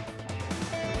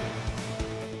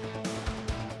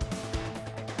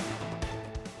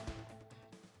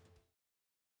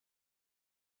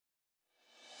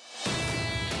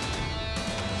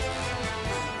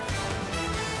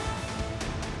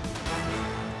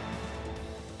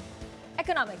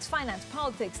 Economics, finance,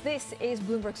 politics. This is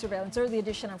Bloomberg Surveillance Early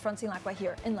Edition. I'm Francine Lacqua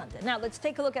here in London. Now, let's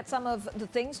take a look at some of the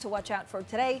things to watch out for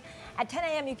today. At 10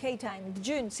 a.m. UK time, the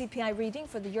June CPI reading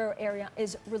for the euro area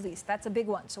is released. That's a big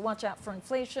one, so watch out for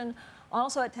inflation.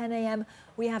 Also at 10 a.m.,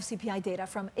 we have CPI data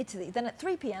from Italy. Then at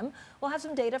 3 p.m., we'll have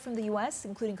some data from the U.S.,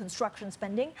 including construction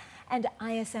spending and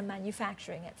ISM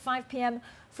manufacturing. At 5 p.m.,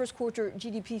 first quarter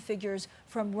GDP figures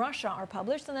from Russia are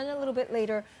published. And then a little bit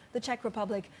later, the Czech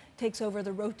Republic takes over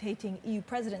the rotating EU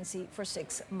presidency for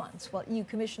 6 months, while EU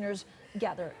commissioners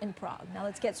gather in Prague. Now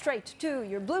let's get straight to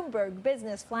your Bloomberg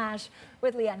Business Flash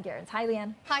with Leanne Gerrans. Hi,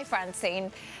 Leanne. Hi,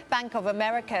 Francine. Bank of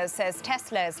America says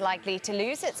Tesla is likely to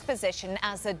lose its position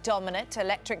as a dominant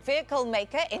electric vehicle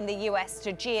maker in the US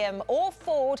to GM or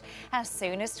Ford as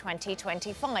soon as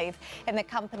 2025. In the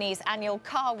company's annual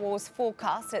Car Wars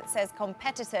forecast, it says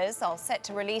competitors are set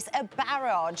to release a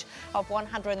barrage of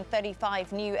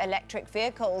 135 new electric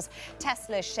vehicles.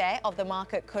 Tesla's share of the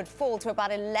market could fall to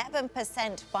about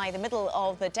 11% by the middle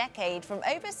of the decade from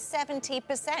over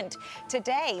 70%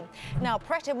 today. Now,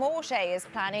 Pret-a-Manger is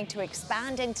planning to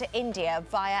expand into India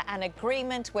via an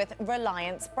agreement with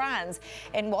Reliance Brands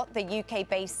in what the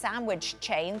UK-based sandwich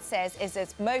chain says is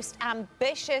its most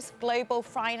ambitious global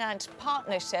finance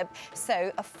partnership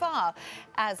so far.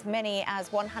 As many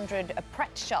as 100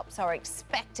 Pret shops are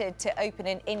expected to open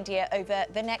in India over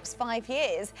the next 5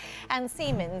 years. And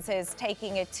Siemens is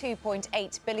taking a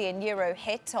 €2.8 billion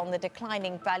hit on the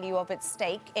declining value of its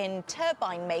stake in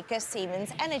turbine maker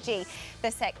Siemens Energy. The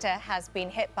sector has been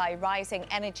hit by rising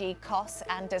energy costs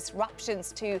and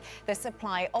disruptions to the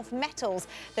supply of metals.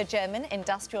 The German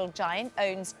industrial giant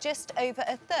owns just over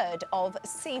a third of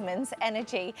Siemens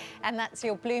Energy. And that's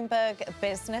your Bloomberg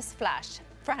Business Flash.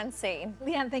 Francine.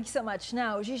 Leanne, thank you so much.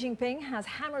 Now, Xi Jinping has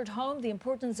hammered home the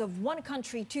importance of one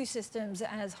country, two systems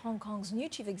as Hong Kong's new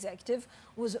chief executive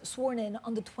was sworn in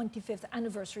on the 25th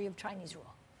anniversary of Chinese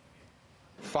rule.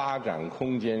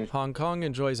 Hong Kong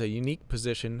enjoys a unique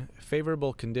position,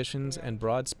 favorable conditions, and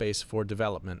broad space for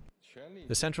development.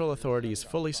 The central authorities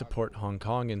fully support Hong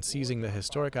Kong in seizing the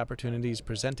historic opportunities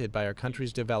presented by our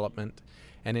country's development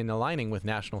and in aligning with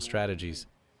national strategies.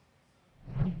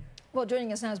 Well,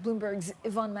 joining us now is Bloomberg's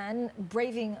Yvonne Mann,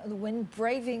 braving the wind,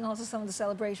 braving also some of the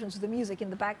celebrations with the music in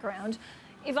the background.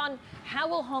 Yvonne, how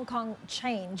will Hong Kong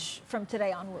change from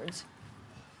today onwards?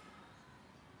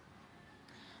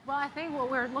 Well, I think what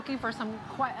we're looking for some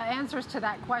answers to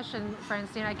that question,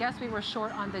 Francine. I guess we were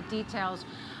short on the details.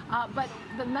 But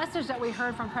the message that we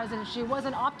heard from President Xi was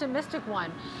an optimistic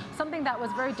one, something that was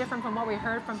very different from what we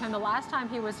heard from him the last time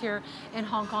he was here in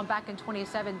Hong Kong back in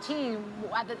 2017.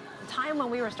 At the time when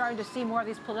we were starting to see more of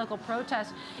these political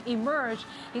protests emerge,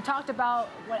 he talked about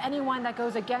anyone that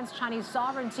goes against Chinese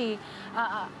sovereignty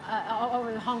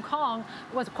over Hong Kong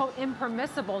was, quote,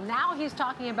 impermissible. Now he's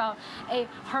talking about a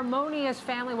harmonious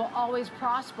family will always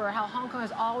prosper, how Hong Kong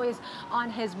is always on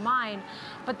his mind.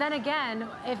 But then again,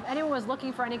 if anyone was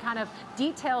looking for any kind of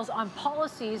details on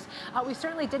policies, we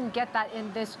certainly didn't get that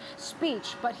in this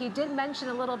speech. But he did mention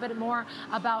a little bit more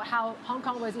about how Hong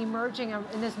Kong was emerging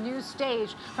in this new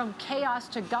stage from chaos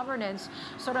to governance,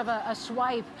 sort of a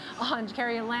swipe on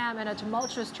Carrie Lam and a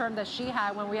tumultuous term that she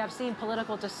had when we have seen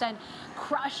political dissent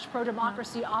crushed,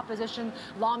 pro-democracy opposition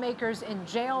lawmakers in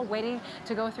jail waiting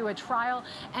to go through a trial,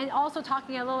 and also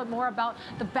talking a little bit more about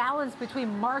the balance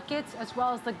between markets as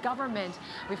well as the government.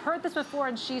 We've heard this before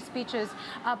in Xi's speeches,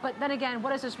 but then again,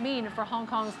 what does this mean for Hong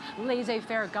Kong's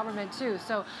laissez-faire government too?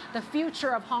 So the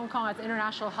future of Hong Kong as an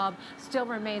international hub still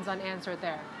remains unanswered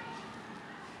there.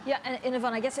 Yeah, and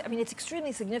Yvonne, I guess, I mean, it's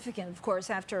extremely significant, of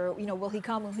course, after, you know, will he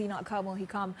come, will he not come, will he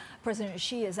come? President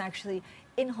Xi is actually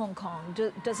in Hong Kong.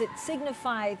 Does it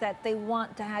signify that they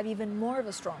want to have even more of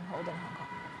a stronghold in Hong Kong?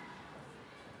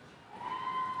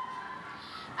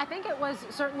 I think it was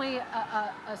certainly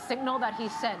a signal that he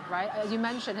sent, right? As you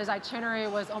mentioned, his itinerary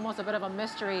was almost a bit of a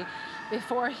mystery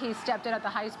before he stepped in at the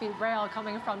high-speed rail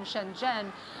coming from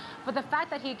Shenzhen. But the fact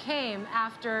that he came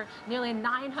after nearly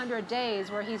 900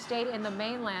 days where he stayed in the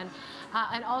mainland,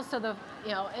 and also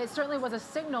it certainly was a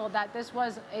signal that this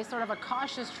was a sort of a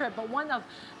cautious trip, but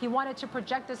he wanted to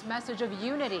project this message of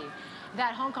unity,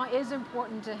 that Hong Kong is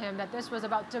important to him, that this was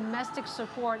about domestic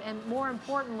support and, more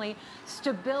importantly,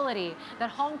 stability, that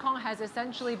Hong Kong has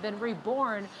essentially been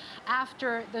reborn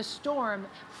after the storm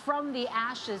from the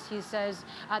ashes, he says.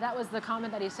 That was the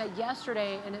comment that he said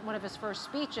yesterday in one of his first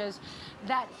speeches,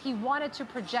 that he wanted to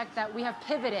project that we have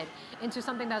pivoted into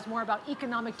something that's more about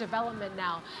economic development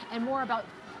now and more about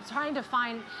trying to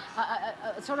find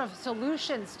sort of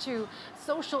solutions to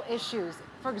social issues.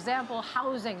 For example,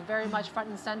 housing very much front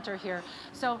and center here.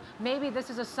 So maybe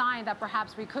this is a sign that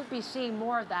perhaps we could be seeing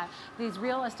more of that. These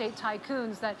real estate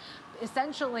tycoons that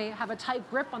essentially have a tight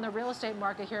grip on the real estate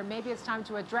market here. Maybe it's time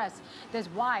to address this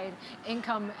wide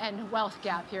income and wealth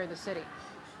gap here in the city.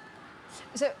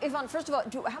 So, Yvonne, first of all,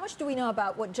 how much do we know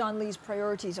about what John Lee's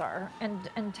priorities are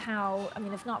and how, I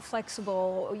mean, if not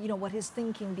flexible, you know, what his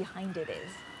thinking behind it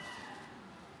is?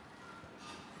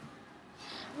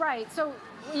 Right. So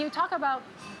when you talk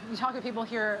to people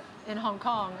here in Hong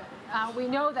Kong, we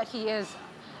know that he has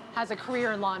a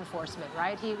career in law enforcement,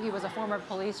 right? He was a former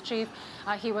police chief.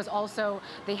 He was also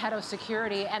the head of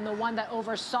security and the one that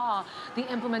oversaw the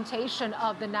implementation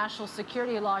of the national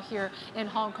security law here in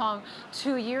Hong Kong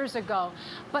 2 years ago.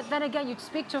 But then again, you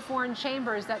speak to foreign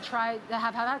chambers that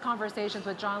have had conversations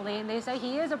with John Lee, and they say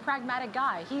he is a pragmatic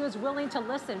guy. He is willing to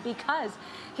listen because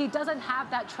he doesn't have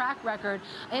that track record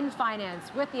in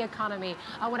finance with the economy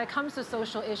when it comes to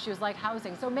social issues like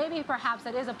housing. So maybe perhaps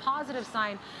that is a positive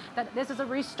sign that this is a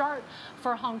restart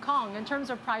for Hong Kong. In terms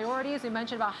of priorities, we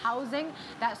mentioned about housing.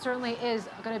 That certainly is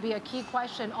going to be a key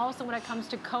question. Also, when it comes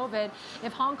to COVID,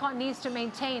 if Hong Kong needs to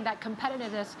maintain that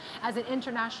competitiveness as an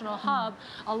international hub,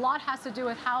 a lot has to do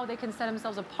with how they can set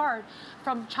themselves apart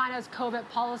from China's COVID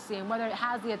policy and whether it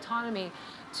has the autonomy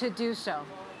to do so.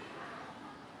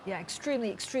 Yeah,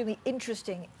 extremely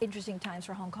interesting times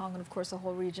for Hong Kong and, of course, the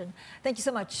whole region. Thank you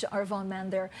so much, Yvonne Mann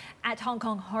there at Hong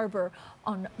Kong Harbour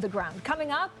on the ground.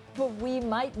 Coming up, but we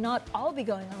might not all be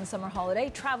going on the summer holiday.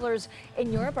 Travelers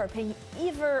in Europe are paying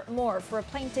even more for a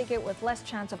plane ticket with less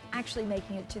chance of actually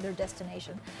making it to their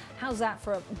destination. How's that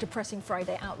for a depressing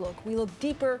Friday outlook? We look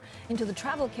deeper into the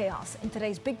travel chaos in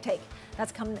today's Big Take.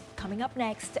 That's coming up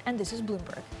next, and this is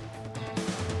Bloomberg.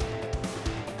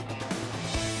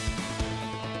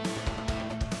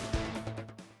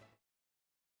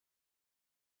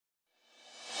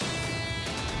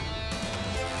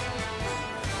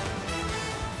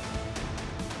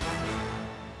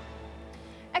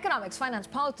 Economics, finance,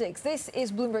 politics. This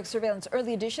is Bloomberg Surveillance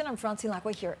Early Edition. I'm Francine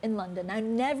Lacqua here in London. Now,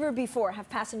 never before have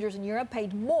passengers in Europe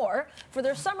paid more for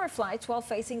their summer flights while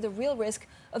facing the real risk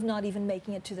of not even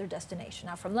making it to their destination.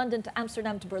 Now, from London to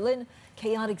Amsterdam to Berlin,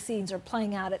 chaotic scenes are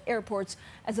playing out at airports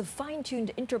as a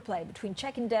fine-tuned interplay between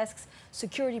check-in desks,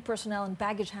 security personnel, and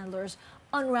baggage handlers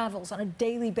unravels on a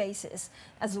daily basis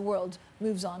as the world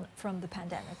moves on from the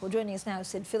pandemic. Well, joining us now,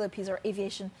 Sid Philip. He's our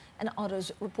aviation and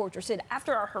autos reporter. Sid,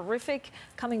 after our horrific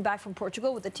coming back from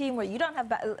Portugal with a team where you don't have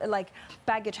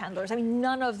baggage handlers, I mean,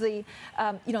 none of the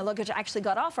luggage actually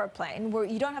got off our plane, where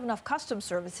you don't have enough customs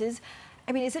services.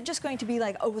 I mean, is it just going to be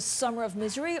like a summer of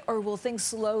misery, or will things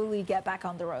slowly get back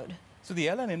on the road? So the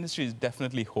airline industry is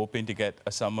definitely hoping to get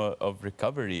a summer of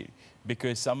recovery,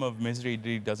 because summer of misery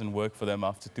really doesn't work for them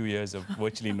after 2 years of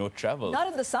virtually no travel. Not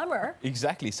in the summer.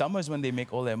 Exactly. Summer is when they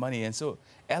make all their money. And so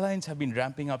airlines have been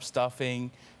ramping up staffing.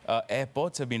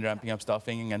 Airports have been ramping up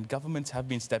staffing, and governments have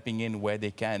been stepping in where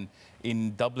they can.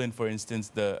 In Dublin, for instance,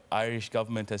 the Irish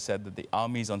government has said that the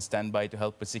army is on standby to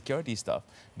help with security staff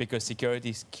because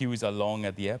security queues are long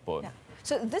at the airport. Yeah.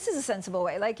 So this is a sensible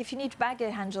way. Like, if you need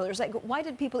baggage handlers, like, why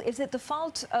did people? Is it the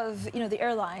fault of the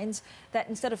airlines that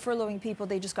instead of furloughing people,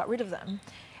 they just got rid of them?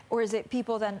 Or is it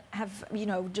people then have,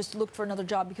 just looked for another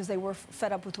job because they were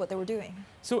fed up with what they were doing?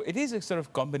 So it is a sort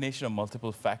of combination of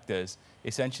multiple factors.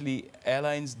 Essentially,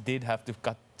 airlines did have to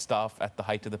cut staff at the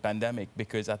height of the pandemic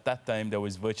because at that time there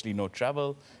was virtually no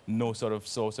travel, no sort of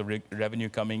source of revenue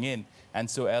coming in. And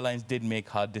so airlines did make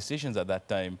hard decisions at that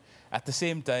time. At the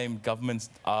same time, governments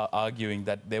are arguing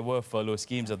that there were furlough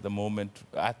schemes at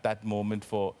that moment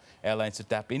for airlines to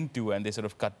tap into, and they sort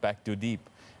of cut back too deep.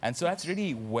 And so that's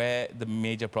really where the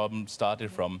major problem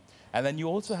started from. And then you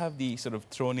also have the sort of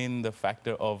thrown in the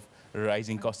factor of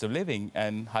rising cost of living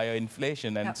and higher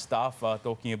inflation, and staff are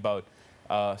talking about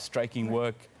striking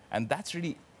work. And that's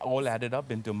really all added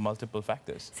up into multiple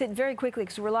factors. Sid, very quickly,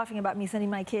 because we're laughing about me sending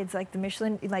my kids like the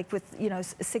Michelin, like with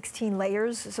 16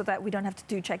 layers, so that we don't have to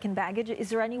do check-in baggage. Is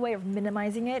there any way of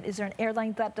minimizing it? Is there an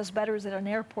airline that does better? Is it an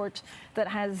airport that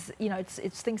has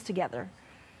it's things together?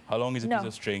 How long is a piece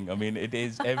of string? I mean, it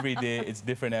is every day. It's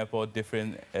different airport,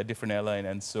 different airline,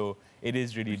 and so it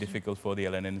is really difficult for the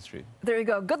airline industry. There you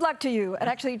go. Good luck to you, and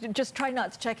actually, just try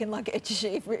not to check in luggage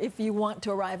if you want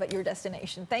to arrive at your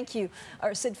destination. Thank you,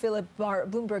 our Sid Philip, our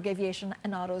Bloomberg Aviation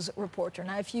and Autos reporter.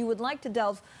 Now, if you would like to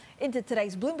delve into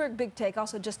today's Bloomberg Big Take,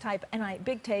 also just type NI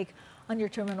Big Take on your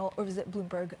terminal or visit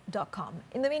Bloomberg.com.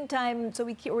 In the meantime, so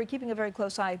we're keeping a very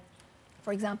close eye,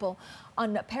 for example,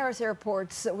 on Paris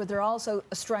airports, where there are also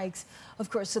strikes, of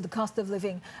course, so the cost of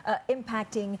living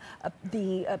impacting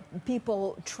the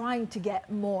people trying to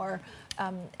get more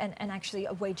and actually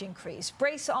a wage increase.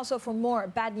 Brace also for more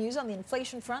bad news on the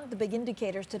inflation front. The big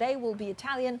indicators today will be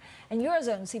Italian and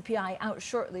Eurozone CPI out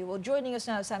shortly. Well, joining us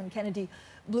now, Simon Kennedy,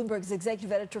 Bloomberg's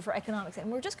executive editor for economics.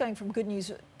 And we're just going from good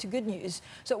news to good news.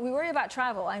 So we worry about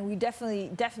travel, and we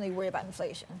definitely worry about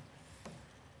inflation.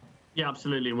 Yeah,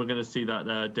 absolutely. And we're going to see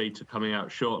that data coming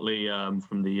out shortly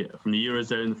from the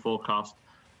Eurozone forecast,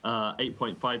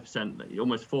 8.5%,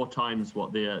 almost 4 times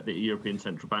what the European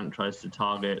Central Bank tries to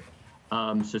target.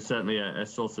 So certainly a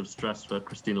source of stress for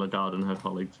Christine Lagarde and her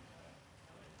colleagues.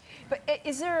 But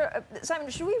is there, Simon,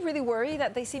 should we really worry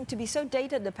that they seem to be so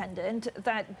data dependent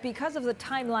that because of the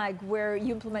time lag where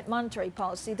you implement monetary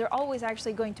policy, they're always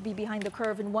actually going to be behind the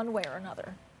curve in one way or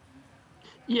another?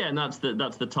 Yeah, and that's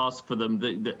the task for them.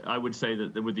 I would say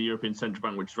that with the European Central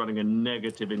Bank, which is running a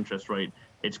negative interest rate,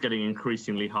 it's getting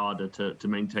increasingly harder to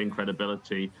maintain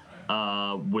credibility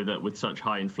with such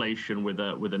high inflation, with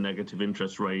a negative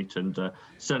interest rate. And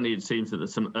certainly it seems that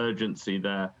there's some urgency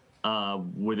there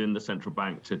within the central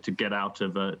bank to get out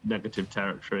of negative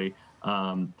territory,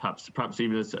 perhaps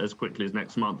even as quickly as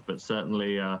next month, but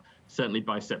certainly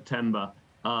by September.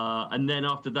 And then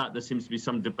after that, there seems to be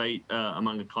some debate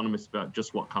among economists about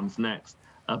just what comes next.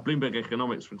 Bloomberg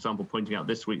Economics, for example, pointing out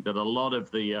this week that a lot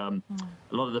of the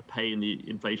pain, the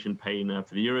inflation pain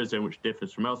for the Eurozone, which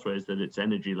differs from elsewhere, is that it's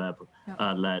energy led,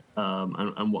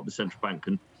 and what the central bank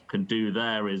can do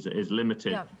there is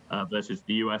limited versus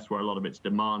the US, where a lot of it's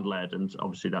demand led, and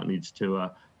obviously that needs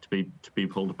to be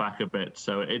pulled back a bit.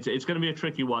 So it's going to be a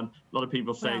tricky one. A lot of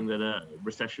people saying that a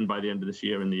recession by the end of this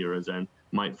year in the Eurozone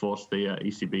might force the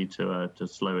ECB to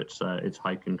slow its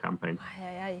hiking campaign.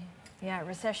 Yeah,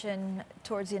 recession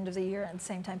towards the end of the year, and at the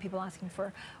same time people asking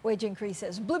for wage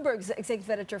increases. Bloomberg's executive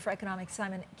editor for economics,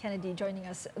 Simon Kennedy, joining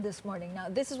us this morning. Now,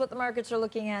 this is what the markets are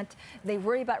looking at. They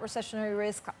worry about recessionary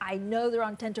risk. I know they're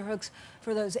on tenterhooks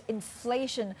for those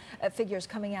inflation figures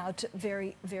coming out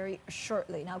very, very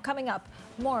shortly. Now, coming up,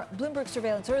 more Bloomberg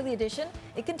Surveillance Early Edition.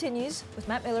 It continues with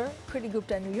Matt Miller, Kriti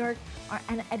Gupta in New York, and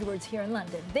Anna Edwards here in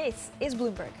London. This is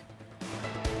Bloomberg.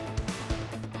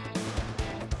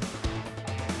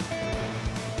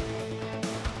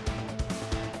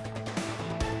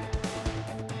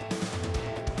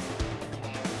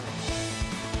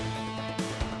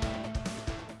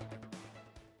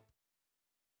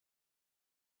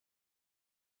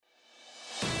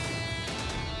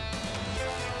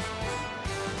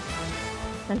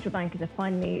 Central bankers are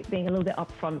finally being a little bit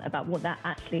upfront about what that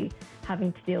actually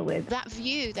having to deal with. That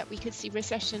view that we could see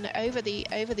recession over the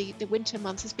winter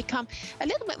months has become a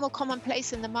little bit more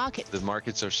commonplace in the market. The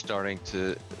markets are starting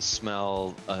to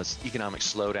smell economic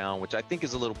slowdown, which I think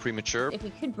is a little premature. If we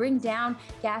could bring down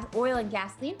oil and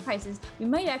gasoline prices, we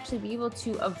might actually be able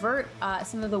to avert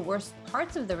some of the worst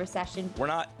parts of the recession. We're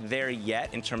not there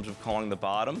yet in terms of calling the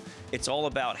bottom. It's all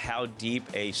about how deep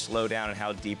a slowdown and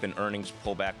how deep an earnings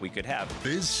pullback we could have.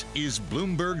 This is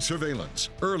Bloomberg Surveillance,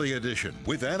 Early Edition,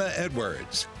 with Anna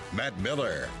Edwards, Matt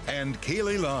Miller, and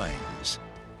Kailey Leinz.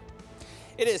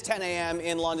 It is 10 a.m.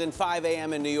 in London, 5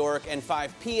 a.m. in New York, and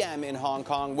 5 p.m. in Hong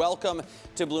Kong. Welcome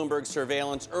to Bloomberg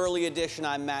Surveillance Early Edition.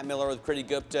 I'm Matt Miller with Kriti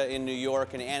Gupta in New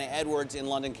York and Anna Edwards in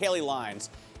London. Kailey Leinz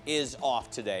is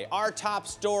off today. Our top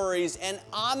stories: an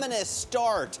ominous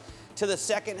start to the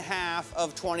second half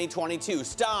of 2022.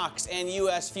 Stocks and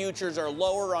U.S. futures are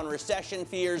lower on recession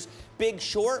fears. Big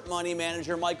short money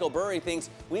manager Michael Bory thinks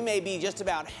we may be just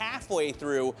about halfway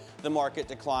through the market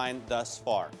decline thus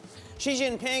far. Xi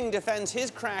Jinping defends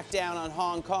his crackdown on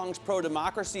Hong Kong's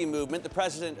pro-democracy movement. The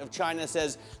president of China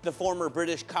says the former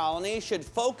British colony should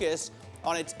focus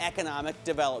on its economic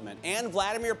development. And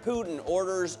Vladimir Putin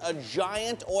orders a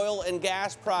giant oil and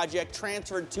gas project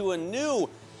transferred to a new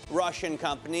Russian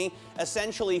company,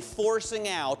 essentially forcing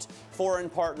out foreign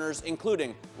partners,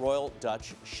 including Royal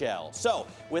Dutch Shell. So,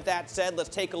 with that said, let's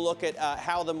take a look at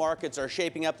how the markets are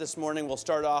shaping up this morning. We'll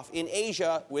start off in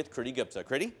Asia with Kriti Gupta.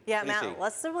 Kriti? Yeah, Matt,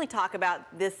 let's simply talk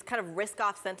about this kind of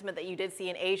risk-off sentiment that you did see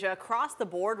in Asia across the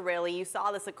board, really. You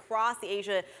saw this across the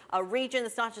Asia region.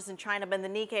 It's not just in China, but the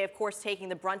Nikkei, of course, taking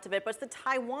the brunt of it. But it's the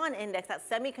Taiwan index, that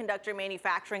semiconductor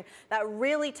manufacturing, that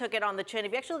really took it on the chin.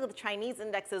 If you actually look at the Chinese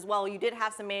index as well, you did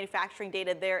have some manufacturing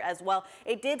data there as well.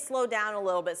 It did slow down a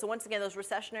little bit. So once again, those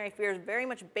recessionary fears very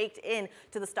much baked in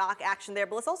to the stock action there.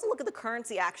 But let's also look at the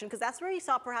currency action, because that's where you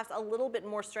saw perhaps a little bit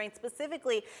more strength,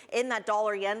 specifically in that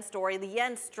dollar-yen story. The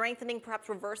yen strengthening, perhaps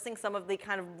reversing some of the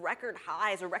kind of record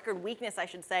highs, or record weakness, I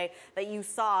should say, that you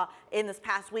saw in this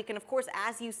past week. And of course,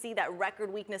 as you see that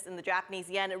record weakness in the Japanese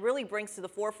yen, it really brings to the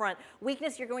forefront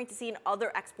weakness you're going to see in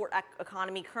other export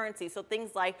economy currencies. So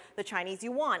things like the Chinese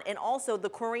yuan and also the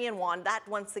Korean won, that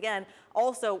once again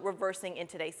also reversing in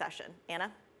today's session.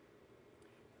 Anna?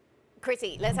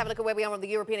 Kriti, let's have a look at where we are on the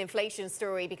European inflation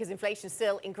story, because inflation is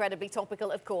still incredibly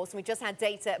topical, of course. And we just had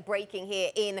data breaking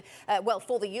here in,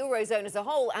 for the Eurozone as a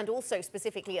whole, and also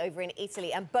specifically over in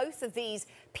Italy. And both of these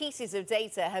pieces of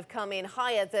data have come in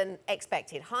higher than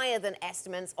expected, higher than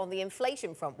estimates on the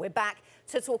inflation front. We're back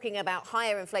to talking about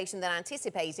higher inflation than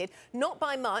anticipated, not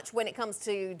by much when it comes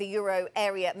to the euro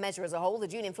area measure as a whole. The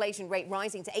June inflation rate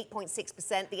rising to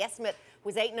 8.6%. The estimate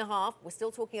was 8.5%. We're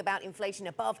still talking about inflation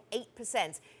above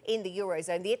 8% in the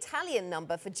Eurozone. The Italian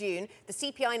number for June, the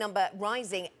CPI number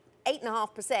rising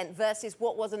 8.5% versus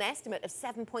what was an estimate of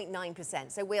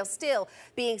 7.9%. So we are still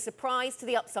being surprised to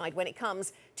the upside when it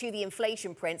comes to the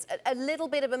inflation prints. A little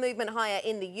bit of a movement higher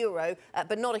in the euro,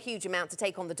 but not a huge amount to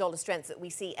take on the dollar strength that we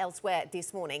see elsewhere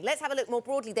this morning. Let's have a look more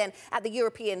broadly then at the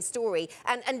European story.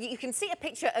 And you can see a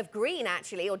picture of green,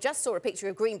 actually, or just saw a picture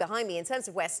of green behind me in terms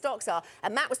of where stocks are.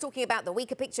 And Matt was talking about the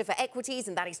weaker picture for equities,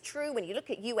 and that is true when you look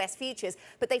at US futures.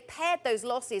 But they've paired those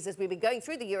losses as we've been going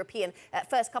through the European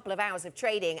first couple of hours of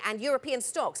trading. And European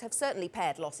stocks have certainly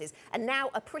paired losses and now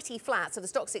are pretty flat. So the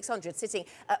stock 600 sitting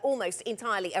almost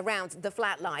entirely around the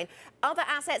flat line. Other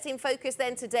assets in focus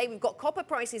then today, we've got copper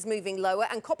prices moving lower,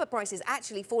 and copper prices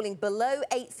actually falling below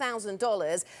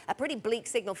 $8,000. A pretty bleak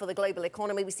signal for the global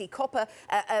economy. We see copper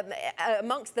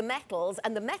amongst the metals,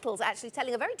 and the metals actually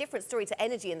telling a very different story to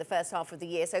energy in the first half of the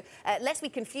year. So lest we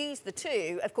confuse the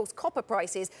two, of course, copper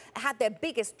prices had their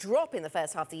biggest drop in the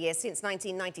first half of the year since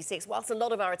 1996, whilst a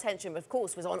lot of our attention, of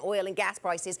course, was on oil and gas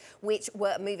prices, which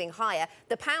were moving higher.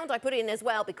 The pound I put in as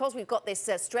well, because we've got this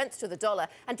strength to the dollar,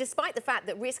 and despite the fact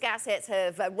that risk assets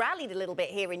have rallied a little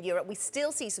bit here in Europe, we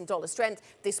still see some dollar strength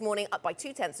this morning, up by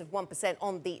 0.2%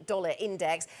 on the dollar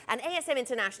index. And ASM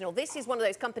International, this is one of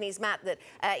those companies, Matt, that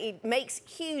it makes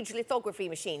huge lithography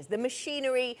machines, the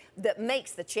machinery that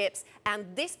makes the chips,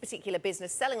 and this particular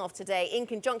business selling off today in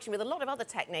conjunction with a lot of other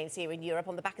tech names here in Europe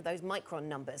on the back of those Micron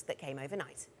numbers that came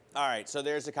overnight. All right, so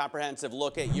there's a comprehensive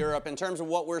look at Europe. In terms of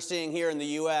what we're seeing here in the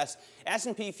U.S.,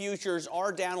 S&P futures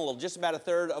are down a little, just about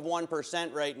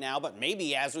 1/3 right now, but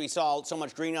maybe as we saw so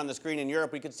much green on the screen in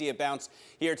Europe, we could see a bounce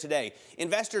here today.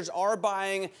 Investors are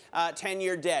buying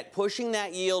 10-year debt, pushing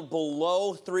that yield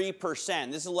below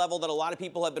 3%. This is a level that a lot of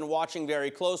people have been watching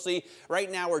very closely. Right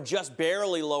now, we're just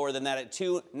barely lower than that at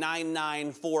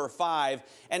 2.9945.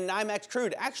 And NYMEX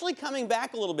crude actually coming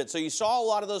back a little bit. So you saw a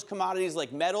lot of those commodities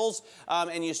like metals,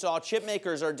 and you saw chip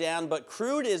makers are down, but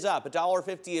crude is up,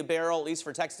 $1.50 a barrel, at least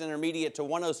for Texas Intermediate, to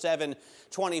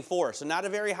 107.24. So not a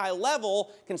very high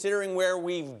level considering where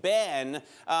we've been,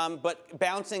 but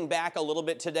bouncing back a little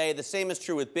bit today. The same is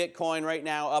true with Bitcoin right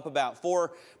now, up about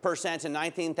 4% to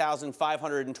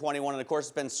 19,521. And of course,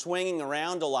 it's been swinging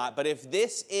around a lot. But if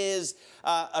this is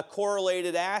a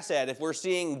correlated asset, if we're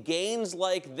seeing gains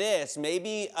like this,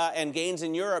 maybe, and gains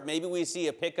in Europe, maybe we see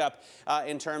a pickup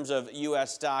in terms of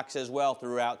U.S. stocks as well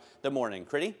throughout the morning.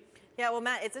 Critty? Yeah, well,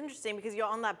 Matt, it's interesting because you're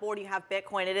on that board, you have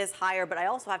Bitcoin, it is higher, but I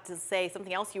also have to say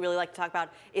something else you really like to talk about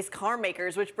is car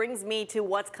makers, which brings me to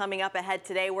what's coming up ahead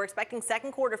today. We're expecting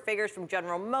second quarter figures from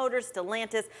General Motors,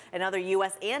 Stellantis, and other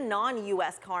U.S. and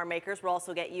non-U.S. car makers. We'll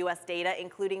also get U.S. data,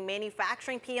 including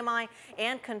manufacturing PMI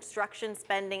and construction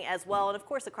spending as well. And of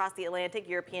course, across the Atlantic,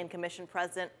 European Commission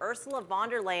President Ursula von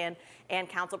der Leyen and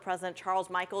Council President Charles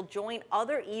Michel join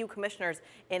other EU commissioners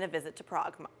in a visit to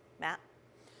Prague. Matt?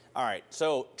 All right,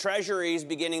 so Treasuries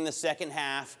beginning the second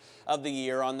half of the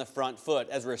year on the front foot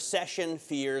as recession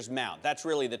fears mount. That's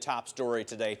really the top story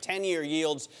today. 10-year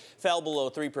yields fell below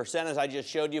 3%. As I just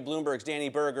showed you, Bloomberg's Danny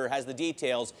Berger has the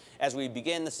details as we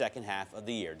begin the second half of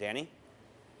the year. Danny?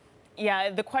 Yeah,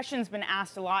 the question's been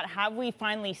asked a lot. Have we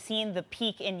finally seen the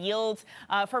peak in yields?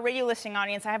 For a radio listening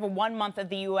audience, I have a 1 month of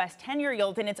the U.S. 10-year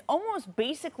yield, and it's almost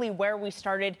basically where we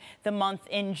started the month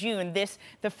in June,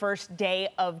 the first day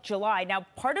of July. Now,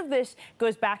 part of this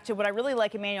goes back to what I really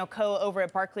like Emmanuel Coe over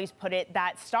at Barclays put it,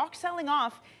 that stock selling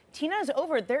off, Tina, is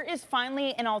over. There is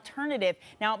finally an alternative.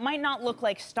 Now, it might not look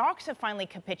like stocks have finally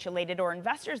capitulated or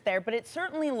investors there, but it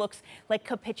certainly looks like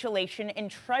capitulation in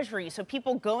treasuries. So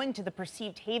people going to the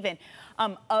perceived haven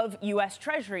of U.S.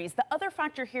 treasuries. The other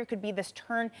factor here could be this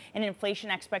turn in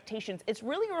inflation expectations. It's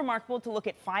really remarkable to look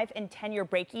at 5 and 10-year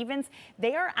break-evens.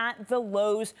 They are at the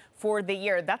lows for the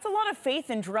year. That's a lot of faith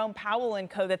in Jerome Powell and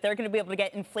co. that they're going to be able to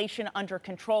get inflation under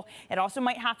control. It also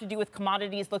might have to do with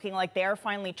commodities looking like they're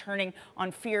finally turning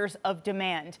on fear of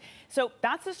demand. So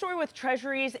that's the story with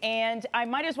treasuries, and I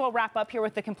might as well wrap up here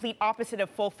with the complete opposite of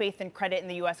full faith and credit in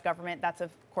the U.S. government. That's, of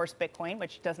course, Bitcoin,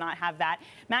 which does not have that.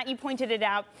 Matt, you pointed it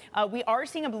out. We are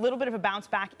seeing a little bit of a bounce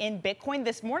back in Bitcoin.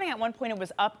 This morning, at one point, it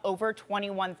was up over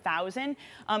 21,000.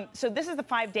 So this is the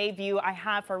 5-day view I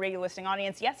have for a radio listening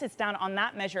audience. Yes, it's down on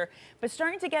that measure, but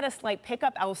starting to get a slight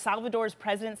pickup. El Salvador's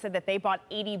president said that they bought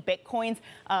 80 Bitcoins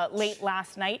late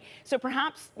last night. So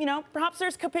perhaps, perhaps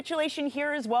there's capitulation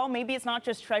here as well. Maybe it's not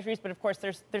just treasuries, but of course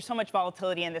there's so much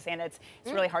volatility in this, and it's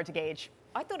really hard to gauge.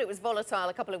 I thought it was volatile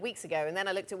a couple of weeks ago, and then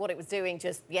I looked at what it was doing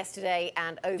just yesterday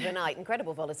and overnight.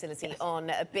 Incredible volatility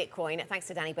on Bitcoin. Thanks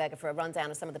to Danny Berger for a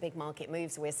rundown of some of the big market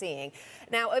moves we're seeing.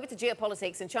 Now, over to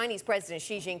geopolitics, and Chinese President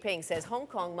Xi Jinping says Hong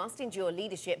Kong must endure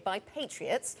leadership by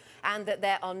patriots and that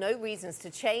there are no reasons to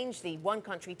change the one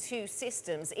country, two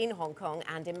systems in Hong Kong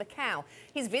and in Macau.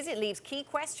 His visit leaves key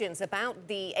questions about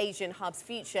the Asian hub's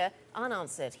future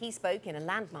unanswered. He spoke in a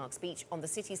landmark speech on the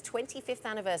city's 25th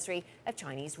anniversary of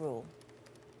Chinese rule.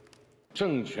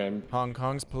 Hong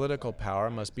Kong's political power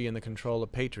must be in the control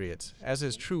of patriots, as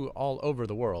is true all over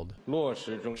the world.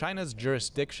 China's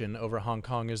jurisdiction over Hong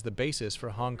Kong is the basis for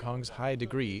Hong Kong's high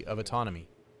degree of autonomy.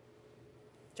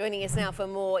 Joining us now for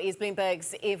more is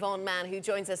Bloomberg's Yvonne Mann, who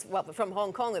joins us from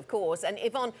Hong Kong, of course. And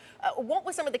Yvonne, what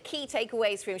were some of the key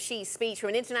takeaways from Xi's speech?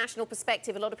 From an international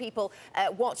perspective, a lot of people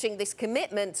watching this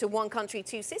commitment to one country,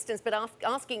 two systems, but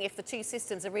asking if the two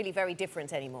systems are really very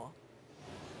different anymore.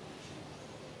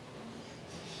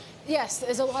 Yes,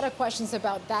 there's a lot of questions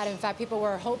about that. In fact, people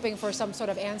were hoping for some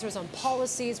sort of answers on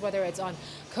policies, whether it's on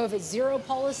COVID-0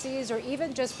 policies or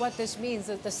even just what this means,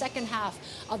 the second half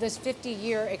of this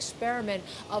 50-year experiment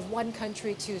of one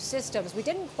country, two systems. We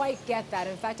didn't quite get that.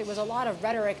 In fact, it was a lot of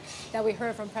rhetoric that we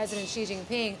heard from President Xi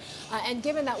Jinping. And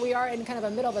given that we are in kind of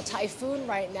the middle of a typhoon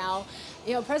right now,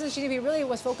 President Xi Jinping really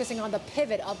was focusing on the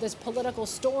pivot of this political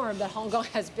storm that Hong Kong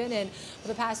has been in for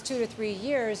the past 2 to 3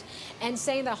 years, and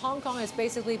saying that Hong Kong has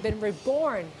basically been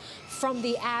reborn from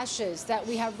the ashes, that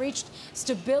we have reached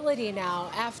stability now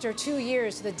after 2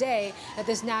 years to the day that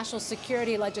this national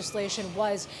security legislation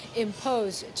was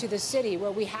imposed to the city, where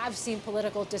we have seen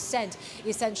political dissent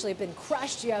essentially been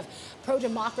crushed. You have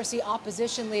pro-democracy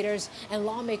opposition leaders and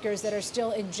lawmakers that are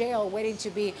still in jail waiting to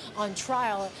be on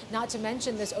trial, not to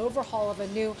mention this overhaul of a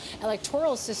new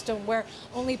electoral system where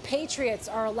only patriots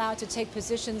are allowed to take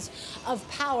positions of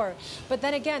power. But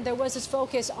then again, there was this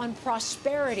focus on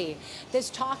prosperity, this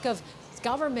talk of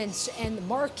governments and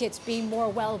markets being more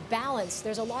well-balanced.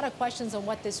 There's a lot of questions on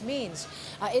what this means.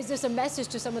 Is this a message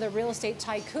to some of the real estate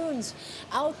tycoons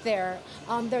out there,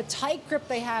 the tight grip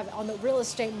they have on the real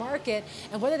estate market,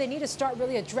 and whether they need to start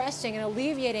really addressing and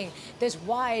alleviating this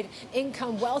wide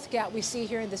income wealth gap we see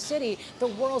here in the city, the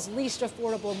world's least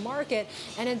affordable market.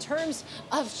 And in terms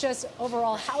of just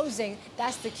overall housing,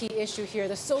 that's the key issue here,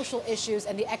 the social issues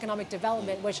and the economic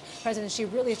development, which President Xi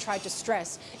really tried to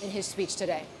stress in his speech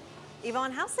today.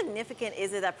 Yvonne, how significant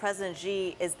is it that President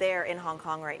Xi is there in Hong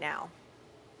Kong right now?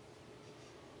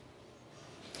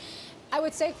 I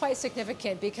would say quite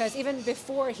significant, because even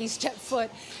before he stepped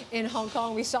foot in Hong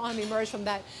Kong, we saw him emerge from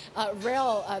that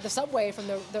the subway from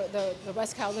the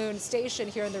West Kowloon station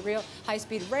here in the real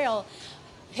high-speed rail.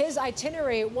 His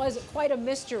itinerary was quite a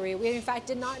mystery. We, in fact,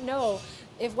 did not know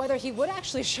whether he would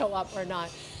actually show up or not.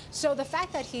 So the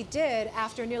fact that he did,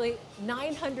 after nearly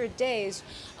 900 days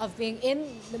of being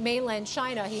in the mainland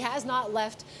China, he has not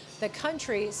left the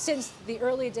country since the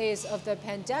early days of the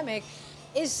pandemic,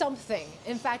 is something.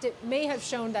 In fact, it may have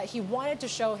shown that he wanted to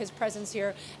show his presence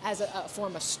here as a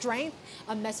form of strength,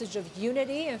 a message of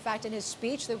unity. In fact, in his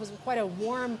speech, there was quite a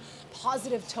warm,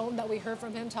 positive tone that we heard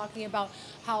from him, talking about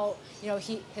how,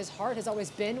 his heart has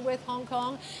always been with Hong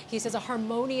Kong. He says a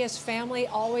harmonious family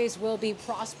always will be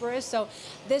prosperous. So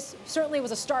this certainly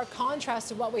was a stark contrast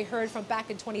to what we heard from back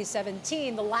in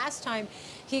 2017, the last time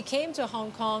he came to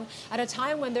Hong Kong, at a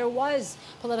time when there was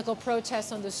political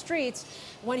protests on the streets,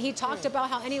 when he talked about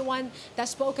how anyone that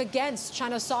spoke against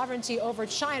China's sovereignty over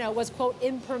China was, quote,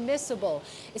 impermissible.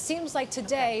 It seems like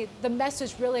today the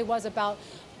message really was about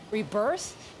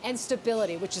rebirth and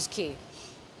stability, which is key.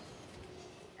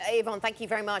 Yvonne, thank you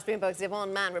very much. Bloomberg's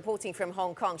Yvonne Mann reporting from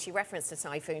Hong Kong. She referenced a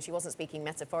typhoon. She wasn't speaking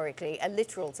metaphorically, a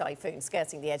literal typhoon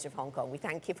skirting the edge of Hong Kong. We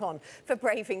thank Yvonne for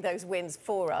braving those winds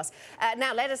for us.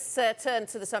 Now, let us turn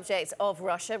to the subject of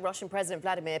Russia. Russian President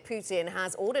Vladimir Putin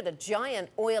has ordered a giant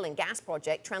oil and gas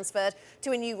project transferred to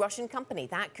a new Russian company.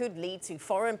 That could lead to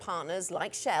foreign partners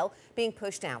like Shell being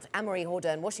pushed out. Anne-Marie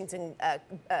Hordern,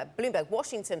 Bloomberg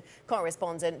Washington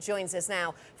correspondent, joins us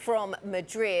now from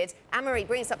Madrid. Anne-Marie,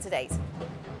 bring us up to date.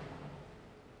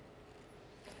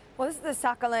 Well, this is the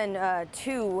Sakhalin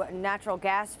 2 natural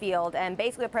gas field, and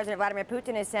basically what President Vladimir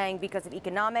Putin is saying, because of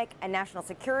economic and national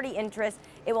security interests,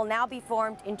 it will now be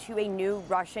formed into a new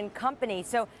Russian company.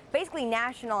 So basically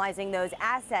nationalizing those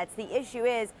assets. The issue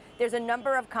is there's a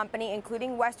number of companies,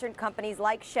 including Western companies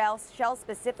like Shell. Shell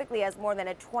specifically has more than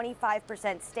a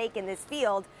 25% stake in this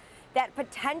field, that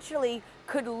potentially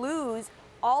could lose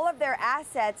all of their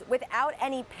assets without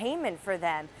any payment for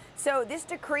them. So this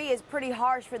decree is pretty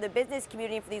harsh for the business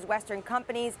community and for these Western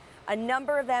companies. A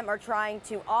number of them are trying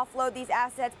to offload these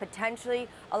assets. Potentially,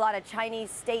 a lot of Chinese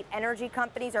state energy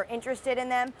companies are interested in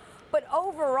them. But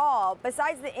overall,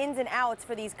 besides the ins and outs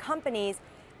for these companies,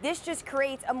 this just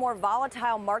creates a more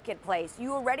volatile marketplace.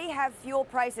 You already have fuel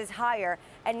prices higher,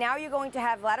 and now you're going to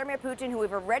have Vladimir Putin, who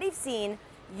we've already seen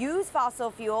use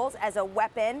fossil fuels as a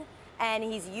weapon, and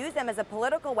he's used them as a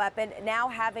political weapon, now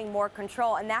having more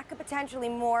control, and that could potentially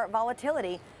more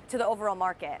volatility to the overall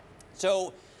market.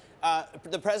 So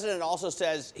the president also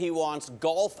says he wants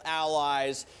Gulf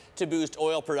allies to boost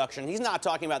oil production. He's not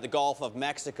talking about the Gulf of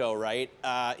Mexico, right?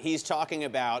 He's talking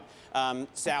about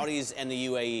Saudis and the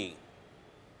UAE.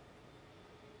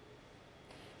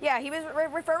 Yeah, he was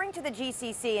referring to the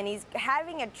GCC, and he's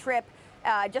having a trip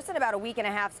just in about a week and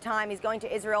a half's time. He's going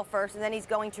to Israel first, and then he's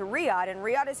going to Riyadh. And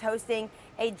Riyadh is hosting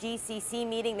a GCC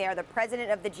meeting there, the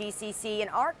president of the GCC. And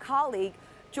our colleague,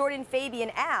 Jordan Fabian,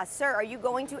 asked, sir, are you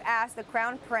going to ask the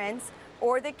Crown Prince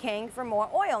or the King for more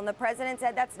oil? And the president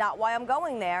said, that's not why I'm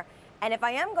going there. And if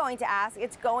I am going to ask,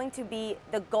 it's going to be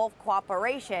the Gulf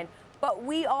Cooperation. But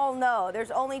we all know there's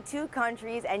only two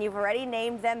countries, and you've already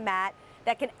named them, Matt,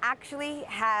 that can actually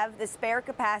have the spare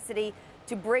capacity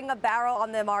to bring a barrel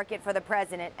on the market for the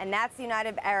president, and that's the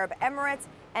United Arab Emirates,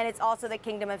 and it's also the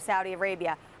Kingdom of Saudi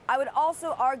Arabia. I would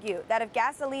also argue that if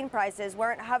gasoline prices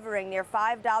weren't hovering near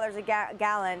 $5 a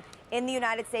gallon in the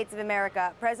United States of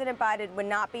America, President Biden would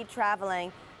not be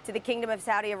traveling to the Kingdom of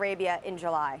Saudi Arabia in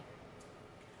July.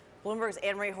 Bloomberg's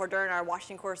Anne-Marie Hordern, our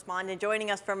Washington correspondent, joining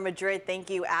us from Madrid.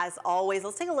 Thank you, as always.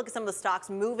 Let's take a look at some of the stocks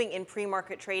moving in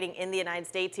pre-market trading in the United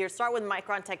States here. Start with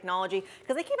Micron Technology,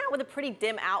 because they came out with a pretty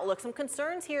dim outlook. Some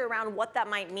concerns here around what that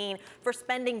might mean for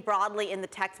spending broadly in the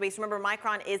tech space. Remember,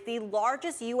 Micron is the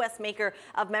largest U.S. maker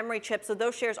of memory chips, so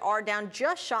those shares are down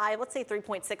just shy, let's say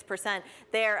 3.6%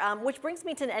 there, which brings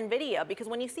me to NVIDIA, because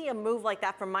when you see a move like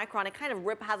that from Micron, it kind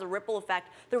of has a ripple effect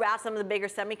throughout some of the bigger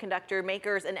semiconductor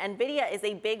makers, and NVIDIA is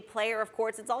a big player, of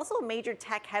course. It's also a major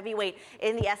tech heavyweight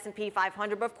in the S&P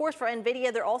 500. But of course, for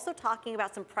NVIDIA, they're also talking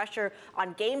about some pressure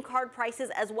on game card prices,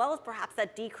 as well as perhaps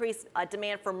that decreased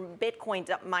demand for Bitcoin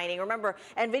mining. Remember,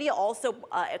 NVIDIA also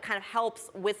kind of helps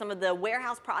with some of the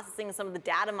warehouse processing and some of the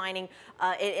data mining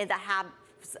that have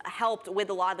helped with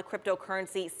a lot of the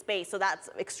cryptocurrency space. So that's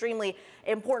extremely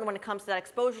important when it comes to that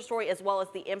exposure story, as well as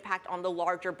the impact on the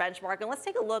larger benchmark. And let's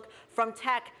take a look from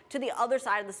tech to the other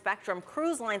side of the spectrum,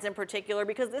 cruise lines in particular,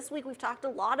 because this week we've talked a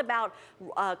lot about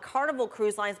Carnival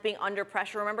Cruise Lines being under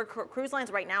pressure. Remember, cruise lines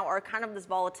right now are kind of this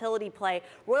volatility play.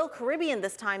 Royal Caribbean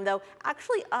this time, though,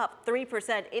 actually up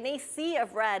 3% in a sea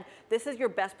of red. This is your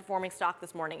best performing stock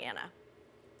this morning, Anna.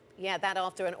 Yeah, that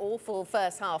after an awful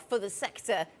first half for the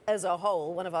sector as a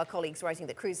whole. One of our colleagues writing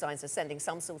that cruise lines are sending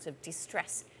some sort of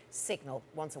distress signal.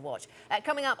 One to watch.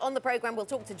 Coming up on the programme, we'll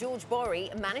talk to George Bory,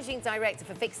 Managing Director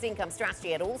for Fixed Income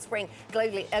Strategy at Allspring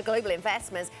Global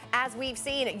Investments. As we've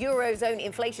seen, Eurozone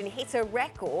inflation hit a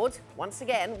record. Once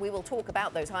again, we will talk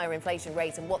about those higher inflation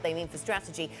rates and what they mean for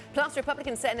strategy. Plus,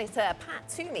 Republican Senator Pat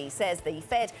Toomey says the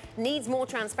Fed needs more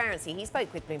transparency. He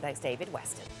spoke with Bloomberg's David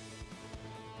Weston.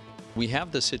 We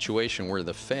have the situation where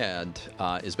the Fed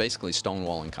is basically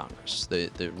stonewalling Congress.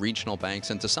 The regional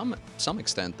banks, and to some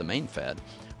extent the main Fed,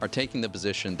 are taking the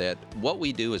position that what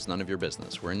we do is none of your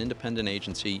business. We're an independent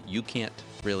agency. You can't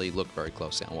really look very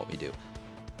closely on what we do.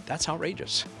 That's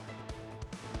outrageous.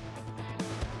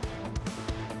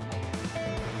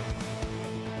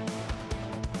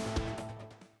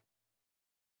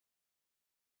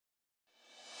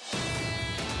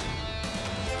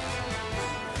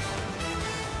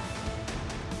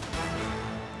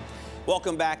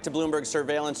 Welcome back to Bloomberg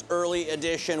Surveillance Early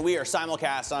Edition. We are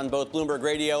simulcast on both Bloomberg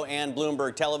Radio and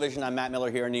Bloomberg Television. I'm Matt Miller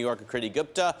here in New York with Kriti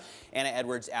Gupta, Anna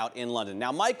Edwards out in London.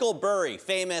 Now, Michael Burry,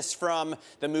 famous from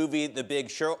the movie The Big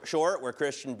Short, where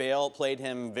Christian Bale played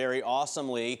him very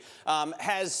awesomely,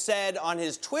 has said on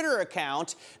his Twitter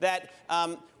account that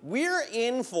we're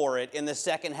in for it in the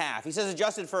second half. He says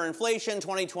adjusted for inflation,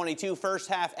 2022 first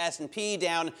half S&P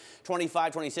down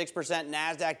 25-26%,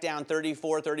 NASDAQ down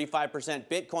 34-35%,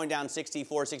 Bitcoin down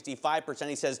 64-65%.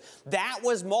 He says that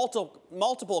was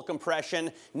multiple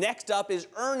compression. Next up is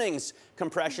earnings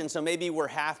compression, so maybe we're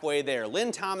halfway there.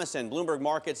 Lynn Thomason, Bloomberg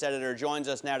Markets editor, joins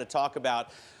us now to talk about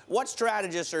what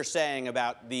strategists are saying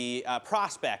about the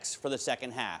prospects for the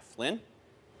second half. Lynn?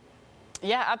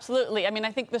 Yeah, absolutely. I mean,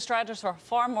 I think the strategists are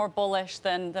far more bullish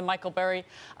than Michael Burry.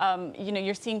 You know,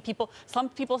 you're seeing some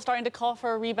people starting to call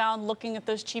for a rebound, looking at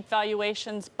those cheap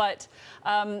valuations. But,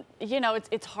 you know,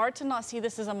 it's hard to not see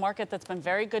this as a market that's been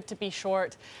very good to be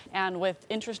short. And with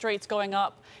interest rates going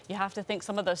up, you have to think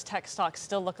some of those tech stocks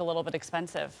still look a little bit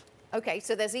expensive. Okay,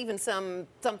 so there's even some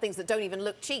things that don't even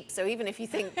look cheap. So even if you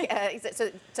think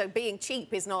so being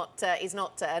cheap is not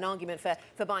an argument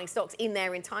for buying stocks in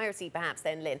their entirety, perhaps.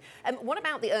 Then, Lynn, what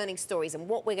about the earnings stories and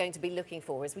what we're going to be looking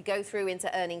for as we go through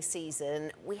into earnings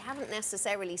season? We haven't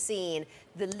necessarily seen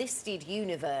the listed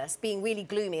universe being really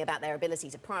gloomy about their ability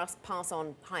to pass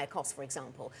on higher costs, for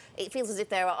example. It feels as if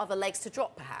there are other legs to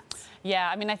drop, perhaps.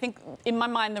 Yeah, I mean, I think in my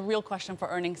mind the real question for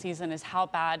earnings season is how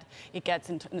bad it gets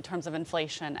in terms of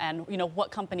inflation, and you know what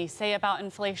companies say about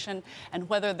inflation and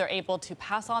whether they're able to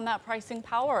pass on that pricing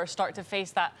power or start to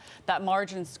face that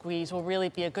margin squeeze will really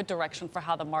be a good direction for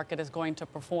how the market is going to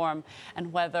perform,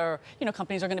 and whether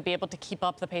companies are going to be able to keep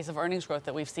up the pace of earnings growth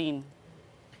that we've seen.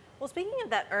 Well, speaking of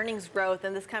that earnings growth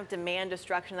and this kind of demand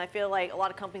destruction, I feel like a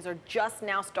lot of companies are just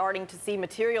now starting to see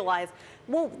materialize.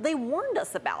 Well, they warned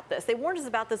us about this. They warned us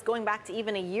about this going back to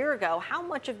even a year ago. How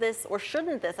much of this, or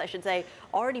shouldn't this, I should say,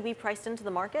 already be priced into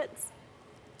the markets?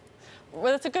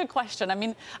 Well, that's a good question. I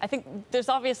mean, I think there's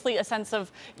obviously a sense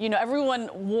of, everyone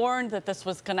warned that this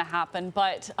was going to happen,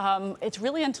 but it's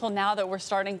really until now that we're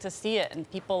starting to see it,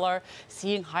 and people are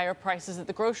seeing higher prices at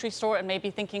the grocery store and maybe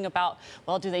thinking about,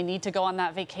 well, do they need to go on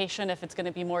that vacation if it's going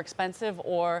to be more expensive,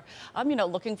 or,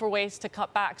 looking for ways to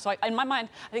cut back. So in my mind,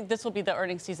 I think this will be the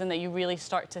earnings season that you really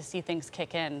start to see things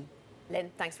kick in. Lynn,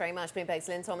 thanks very much. Bloomberg's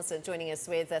Lynn Thomason joining us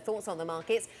with thoughts on the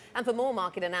markets. And for more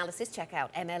market analysis, check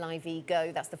out MLIV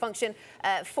Go. That's the function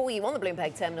for you on the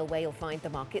Bloomberg terminal, where you'll find the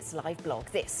markets live blog.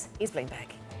 This is Bloomberg.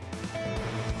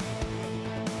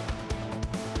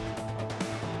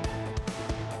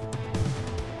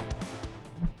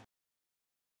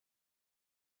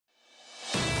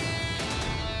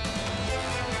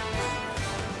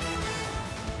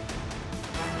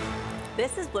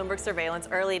 This is Bloomberg Surveillance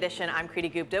Early Edition. I'm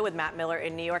Kriti Gupta with Matt Miller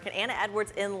in New York and Anna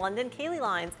Edwards in London. Kailey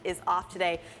Leinz is off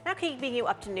today. Now keeping you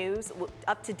up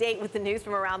to date with the news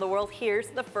from around the world, here's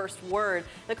the first word.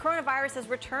 The coronavirus has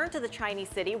returned to the Chinese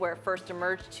city where it first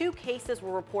emerged. 2 cases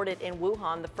were reported in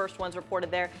Wuhan. The first ones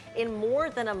reported there in more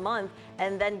than a month,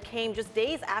 and then came just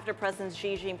days after President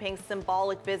Xi Jinping's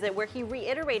symbolic visit where he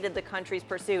reiterated the country's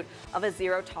pursuit of a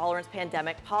zero-tolerance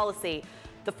pandemic policy.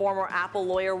 The former Apple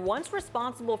lawyer, once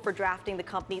responsible for drafting the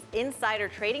company's insider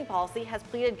trading policy, has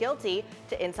pleaded guilty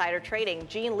to insider trading.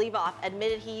 Gene Levoff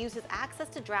admitted he used his access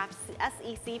to draft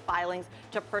SEC filings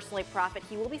to personally profit.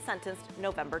 He will be sentenced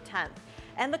November 10th.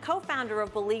 And the co-founder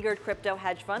of beleaguered crypto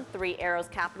hedge fund 3 Arrows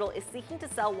Capital is seeking to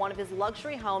sell one of his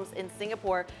luxury homes in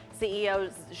Singapore.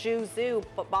 CEO Zhu Zhu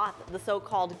bought the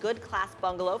so-called good class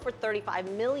bungalow for $35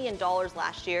 million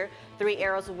last year. 3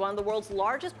 Arrows is one of the world's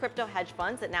largest crypto hedge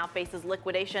funds that now faces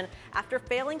liquidation after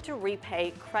failing to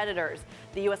repay creditors.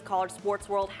 The U.S. college sports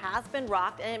world has been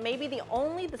rocked, and it may be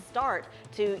only the start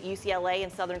to UCLA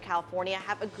and Southern California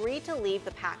have agreed to leave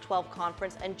the Pac-12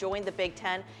 conference and join the Big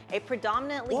Ten, a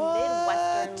predominantly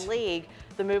Midwestern league.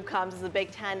 The move comes as the Big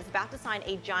Ten is about to sign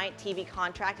a giant TV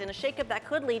contract and a shakeup that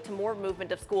could lead to more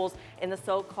movement of schools in the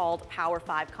so-called Power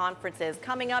 5 conferences.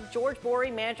 Coming up, George Bory,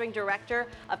 Managing Director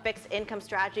of Fixed Income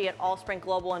Strategy at Allspring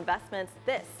Global Investments.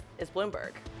 This is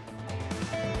Bloomberg.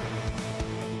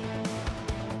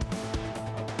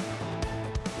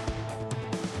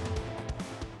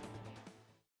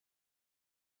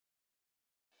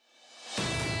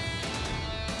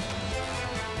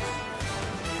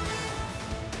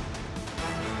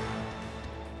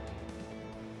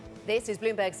 This is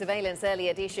Bloomberg Surveillance Early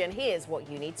Edition. Here's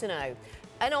what you need to know.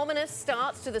 An ominous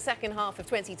start to the second half of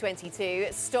 2022.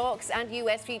 Stocks and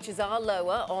U.S. futures are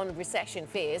lower on recession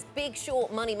fears. Big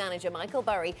short money manager Michael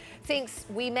Bory thinks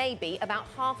we may be about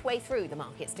halfway through the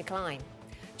market's decline.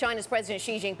 China's President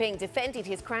Xi Jinping defended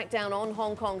his crackdown on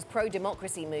Hong Kong's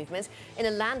pro-democracy movement in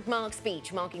a landmark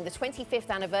speech marking the 25th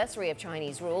anniversary of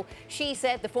Chinese rule. Xi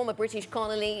said the former British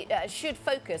colony should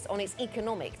focus on its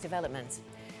economic development.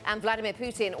 And Vladimir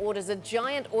Putin orders a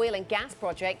giant oil and gas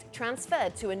project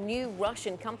transferred to a new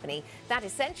Russian company that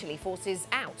essentially forces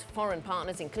out foreign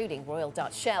partners, including Royal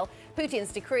Dutch Shell.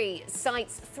 Putin's decree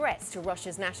cites threats to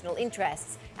Russia's national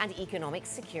interests and economic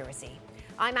security.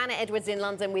 I'm Anna Edwards in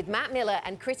London with Matt Miller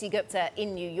and Kriti Gupta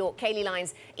in New York. Kailey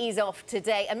Leinz is off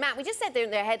today. And Matt, we just said there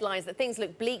in their headlines that things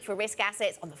look bleak for risk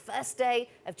assets on the first day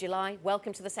of July.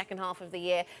 Welcome to the second half of the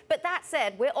year. But that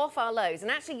said, we're off our lows. And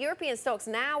actually, European stocks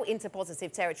now into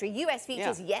positive territory. US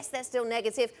futures, yes, they're still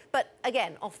negative, but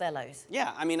again, off their lows.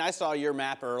 Yeah, I mean, I saw your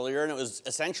map earlier, and it was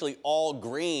essentially all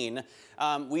green.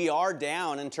 We are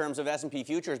down in terms of S&P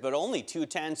futures, but only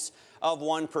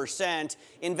 0.2%.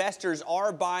 Investors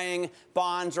are buying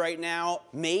bonds right now,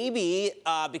 maybe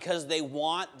because they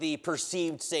want the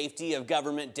perceived safety of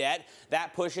government debt.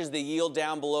 That pushes the yield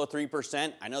down below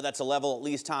 3%. I know that's a level at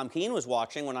least Tom Keene was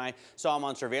watching when I saw him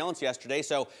on surveillance yesterday.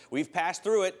 So we've passed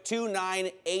through it.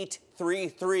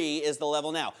 29833 is the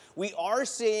level now. We are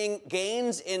seeing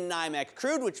gains in NYMEX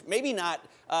crude, which maybe not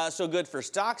so good for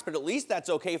stocks, but at least that's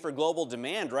okay for global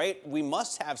demand, right? We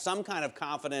must have some kind of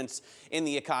confidence in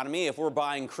the economy if we're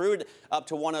buying crude up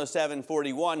to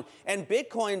 107.41 and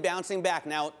Bitcoin bouncing back.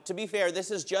 Now, to be fair,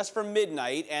 this is just from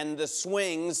midnight, and the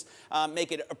swings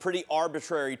make it a pretty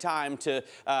arbitrary time to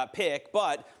pick,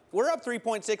 but we're up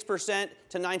 3.6%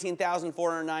 to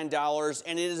 $19,409,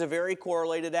 and it is a very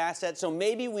correlated asset. So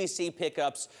maybe we see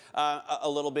pickups a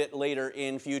little bit later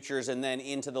in futures and then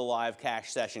into the live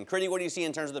cash session. Kriti, what do you see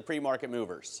in terms of the pre-market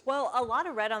movers? Well, a lot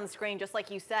of red on the screen, just like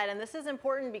you said, and this is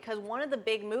important because one of the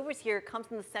big movers here comes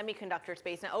from the semiconductor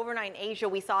space. Now, overnight in Asia,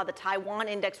 we saw the Taiwan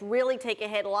index really take a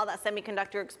hit, a lot of that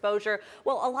semiconductor exposure.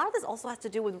 Well, a lot of this also has to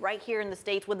do with right here in the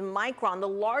States with Micron, the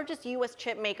largest U.S.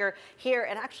 chip maker here.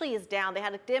 It actually is down. They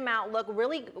had a dim outlook,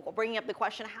 really bringing up the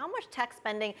question, how much tech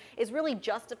spending is really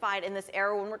justified in this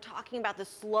era when we're talking about the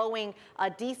slowing,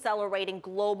 decelerating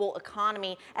global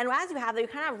economy? And as you have, you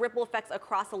kind of have ripple effects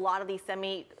across a lot of these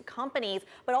semi companies,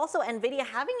 but also NVIDIA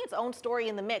having its own story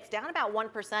in the mix, down about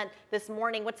 1% this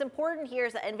morning. What's important here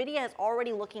is that NVIDIA is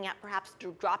already looking at perhaps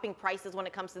dropping prices when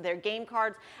it comes to their game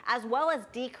cards, as well as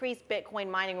decreased Bitcoin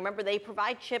mining. Remember, they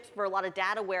provide chips for a lot of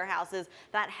data warehouses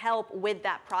that help with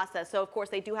that process. So, of course,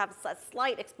 they do have a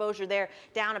slight exposure there,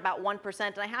 down about 1%.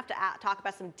 And I have to talk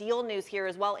about some deal news here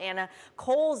as well, Anna.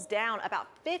 Kohl's down about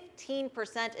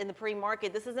 15% in the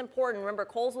pre-market. This is important. Remember,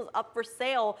 Kohl's was up for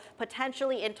sale,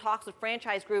 potentially in talks with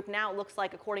Franchise Group. Now it looks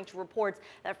like, according to reports,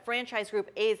 that Franchise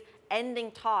Group is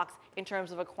ending talks in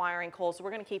terms of acquiring Kohl's. So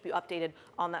we're going to keep you updated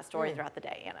on that story throughout the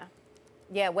day, Anna.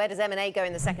 Yeah, where does M&A go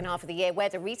in the second half of the year? Where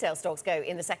do retail stocks go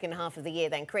in the second half of the year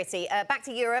then, Chrissy? Back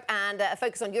to Europe and a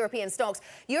focus on European stocks.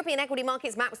 European equity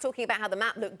markets, Matt was talking about how the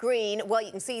map looked green. Well,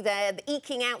 you can see there,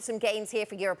 eking out some gains here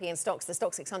for European stocks. The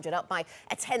stock 600 up by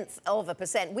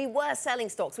 0.1%. We were selling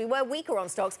stocks. We were weaker on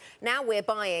stocks. Now we're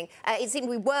buying. It seemed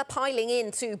we were piling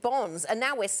into bonds, and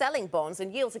now we're selling bonds,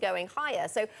 and yields are going higher.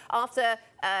 So after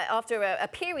a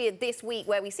period this week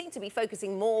where we seem to be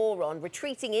focusing more on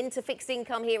retreating into fixed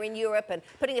income here in Europe and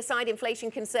putting aside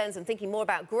inflation concerns and thinking more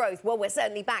about growth, well, we're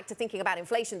certainly back to thinking about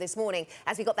inflation this morning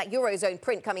as we got that Eurozone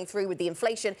print coming through with the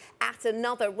inflation at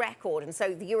another record. And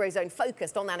so the Eurozone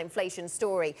focused on that inflation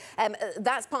story.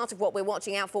 That's part of what we're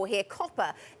watching out for here.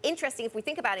 Copper, interesting if we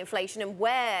think about inflation and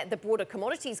where the broader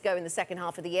commodities go in the second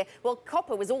half of the year. Well,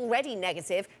 copper was already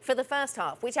negative for the first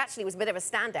half, which actually was a bit of a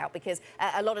standout because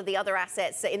a lot of the other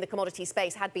assets in the commodity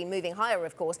space had been moving higher,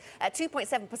 of course.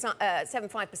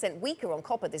 2.75% weaker on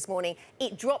copper this morning.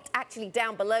 It dropped actually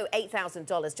down below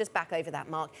 $8,000, just back over that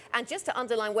mark. And just to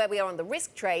underline where we are on the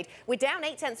risk trade, we're down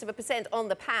 0.8% on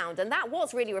the pound, and that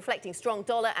was really reflecting strong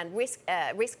dollar and risk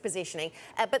positioning.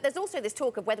 But there's also this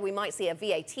talk of whether we might see a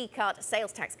VAT cut, a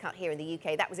sales tax cut here in the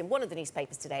UK. That was in one of the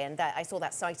newspapers today, and I saw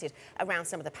that cited around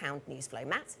some of the pound news flow.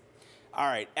 Matt? All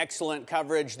right, excellent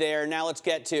coverage there. Now let's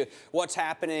get to what's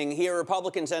happening here.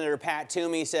 Republican Senator Pat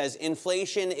Toomey says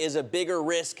inflation is a bigger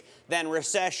risk than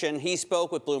recession. He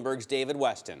spoke with Bloomberg's David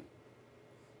Weston.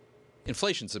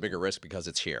 Inflation's a bigger risk because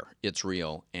it's here, it's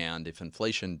real, and if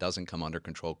inflation doesn't come under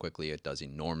control quickly, it does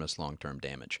enormous long-term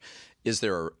damage. Is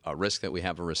there a risk that we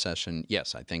have a recession?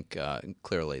 Yes, I think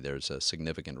clearly there's a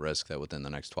significant risk that within the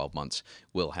next 12 months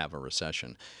we'll have a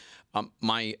recession.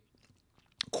 My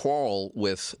quarrel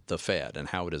with the Fed and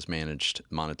how it has managed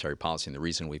monetary policy, and the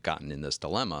reason we've gotten in this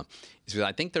dilemma is because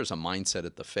I think there's a mindset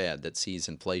at the Fed that sees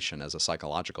inflation as a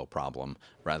psychological problem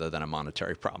rather than a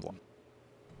monetary problem.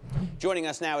 Joining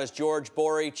us now is George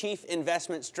Bory, Chief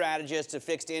Investment Strategist of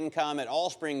Fixed Income at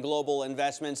Allspring Global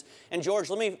Investments. And George,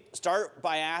 let me start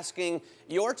by asking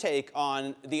your take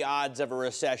on the odds of a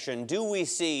recession. Do we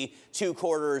see 2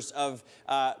 quarters of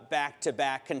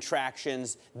back-to-back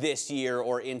contractions this year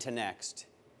or into next?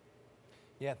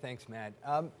 Yeah, thanks, Matt.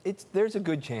 There's a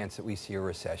good chance that we see a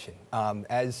recession.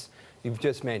 As you've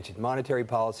just mentioned, monetary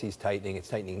policy is tightening. It's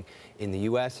tightening in the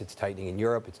U.S., it's tightening in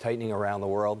Europe, it's tightening around the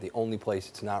world. The only place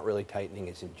it's not really tightening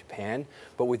is in Japan.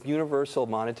 But with universal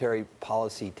monetary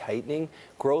policy tightening,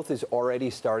 growth is already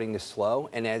starting to slow.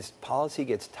 And as policy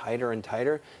gets tighter and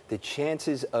tighter, the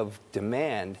chances of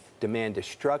demand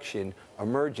destruction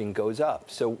emerging goes up.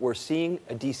 So we're seeing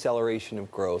a deceleration of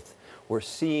growth. We're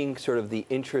seeing sort of the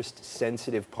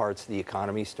interest-sensitive parts of the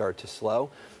economy start to slow.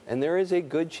 And there is a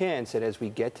good chance that as we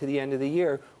get to the end of the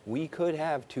year, we could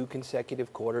have 2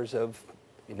 consecutive quarters of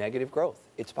negative growth.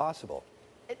 It's possible.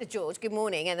 George, good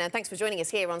morning, and thanks for joining us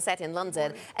here on set in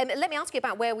London. Let me ask you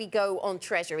about where we go on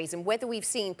treasuries and whether we've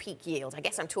seen peak yield. I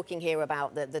guess I'm talking here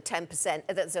about the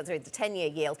 10-year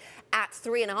yield at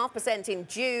 3.5% in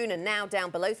June and now down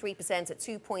below 3% at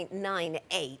 2.98.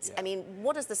 Yeah. I mean,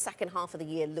 what does the second half of the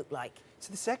year look like?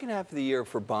 So the second half of the year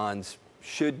for bonds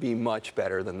should be much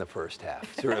better than the first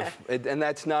half, sort of, and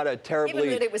that's not a terribly. Given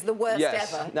that it was the worst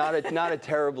ever. not a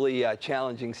terribly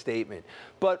challenging statement.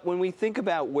 But when we think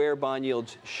about where bond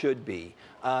yields should be,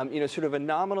 sort of a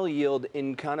nominal yield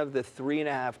in kind of the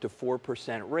 3.5% to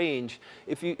 4% range.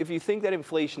 If you think that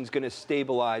inflation is going to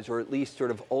stabilize or at least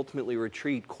sort of ultimately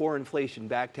retreat core inflation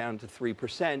back down to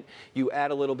 3%, you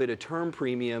add a little bit of term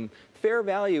premium. Fair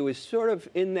value is sort of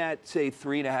in that, say,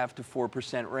 3.5% to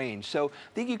 4% range. So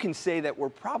I think you can say that we're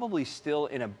probably still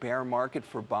in a bear market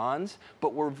for bonds,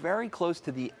 but we're very close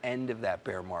to the end of that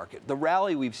bear market. The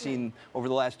rally we've seen over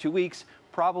the last 2 weeks,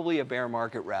 probably a bear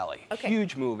market rally. Okay.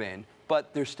 Huge move in,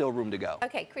 but there's still room to go.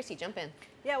 Okay, Chrissy, jump in.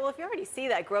 Yeah, well, if you already see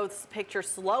that growth picture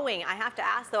slowing, I have to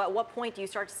ask, though, at what point do you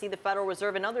start to see the Federal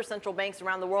Reserve and other central banks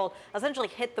around the world essentially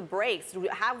hit the brakes?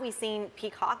 Have we seen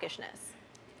peak hawkishness?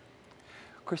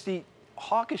 Christy,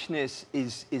 hawkishness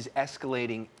is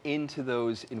escalating into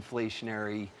those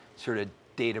inflationary sort of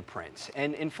data prints.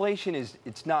 And inflation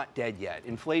it's not dead yet.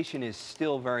 Inflation is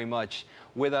still very much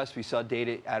with us. We saw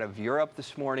data out of Europe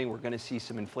this morning. We're going to see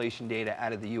some inflation data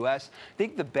out of the U.S. I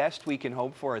think the best we can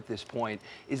hope for at this point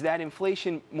is that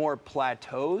inflation more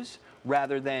plateaus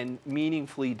rather than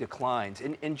meaningfully declines.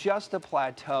 And just a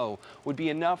plateau would be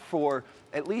enough for,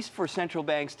 at least for central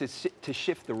banks to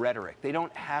shift the rhetoric. They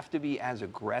don't have to be as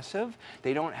aggressive.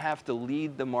 They don't have to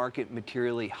lead the market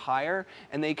materially higher.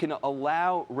 And they can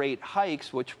allow rate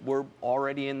hikes, which we're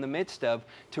already in the midst of,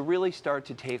 to really start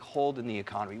to take hold in the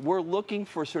economy. We're looking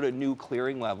for sort of new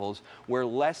clearing levels where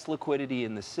less liquidity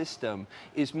in the system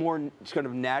is more sort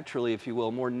of naturally, if you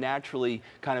will, more naturally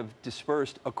kind of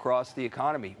dispersed across the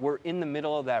economy. We're in the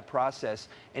middle of that process,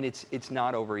 and it's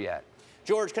not over yet.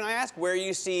 George, can I ask where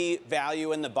you see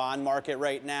value in the bond market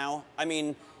right now? I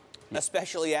mean,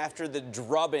 especially after the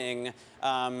drubbing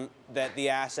that the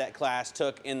asset class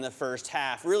took in the first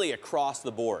half, really across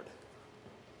the board.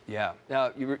 Yeah,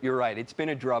 no, you're right. It's been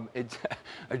it's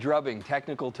a drubbing,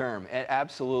 technical term.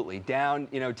 Absolutely. Down,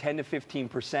 10 to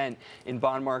 15% in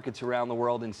bond markets around the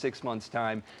world in 6 months'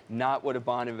 time. Not what a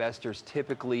bond investor's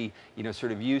typically,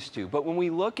 sort of used to. But when we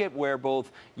look at where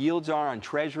both yields are on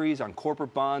treasuries, on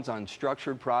corporate bonds, on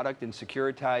structured product and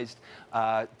securitized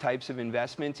types of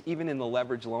investments, even in the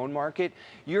leveraged loan market,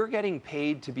 you're getting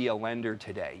paid to be a lender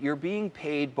today. You're being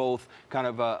paid both kind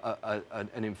of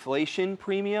an inflation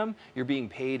premium, you're being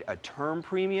paid a term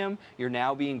premium, you're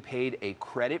now being paid a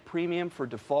credit premium for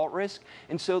default risk.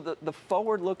 And so the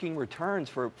forward-looking returns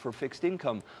for fixed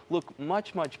income look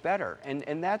much, much better.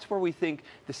 And that's where we think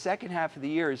the second half of the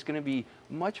year is going to be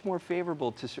much more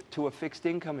favorable to a fixed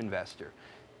income investor.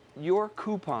 Your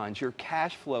coupons, your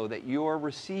cash flow that you're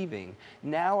receiving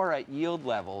now are at yield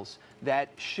levels that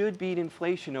should beat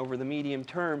inflation over the medium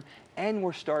term, and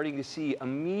we're starting to see a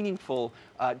meaningful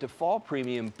default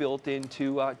premium built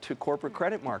into to corporate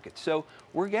credit markets. So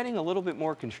we're getting a little bit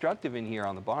more constructive in here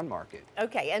on the bond market.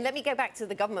 Okay, and let me go back to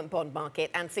the government bond market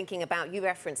and thinking about, you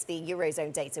referenced the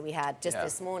Eurozone data we had just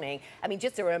this morning. I mean,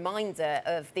 just a reminder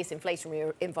of this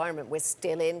inflationary environment we're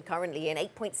still in, currently in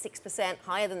 8.6%,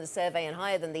 higher than the survey and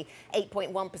higher than the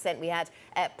 8.1% we had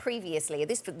previously.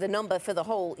 This is the number for the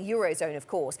whole Eurozone, of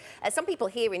course. Some people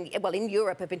here in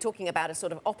Europe have been talking about a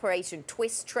sort of operation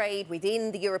twist trade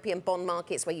within the European bond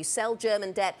markets where you sell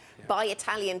German debt, buy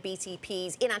Italian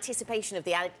BTPs in anticipation of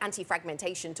the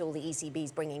anti-fragmentation tool the ECB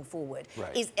is bringing forward.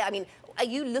 Right. Are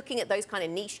you looking at those kind of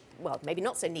niche, well, maybe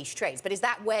not so niche trades, but is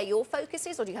that where your focus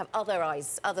is, or do you have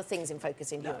other things in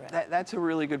focus in Europe? That's a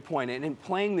really good point. And in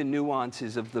playing the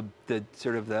nuances of the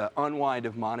sort of the unwind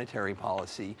of monetary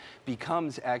policy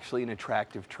becomes actually an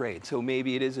attractive trade. So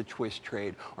maybe it is a twist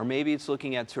trade, or maybe it's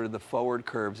looking at sort of the forward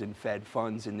curves in Fed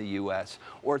funds in the U.S.,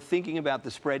 or thinking about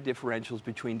the spread differentials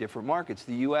between different markets.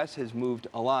 The U.S. has moved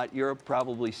a lot. Europe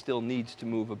probably still needs to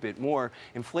move a bit more.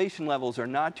 Inflation levels are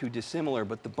not too dissimilar,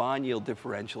 but the bond yield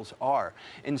differentials are.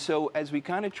 And so as we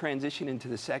kind of transition into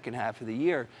the second half of the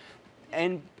year,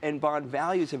 and bond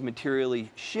values have materially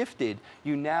shifted,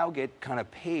 you now get kind of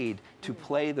paid to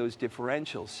play those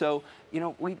differentials. So,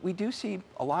 we do see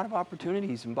a lot of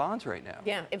opportunities in bonds right now.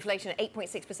 Yeah, inflation at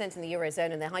 8.6% in the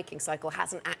Eurozone, and the hiking cycle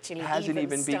hasn't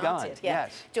even begun. Yeah.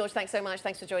 Yes. George, thanks so much.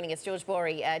 Thanks for joining us. George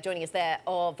Bory joining us there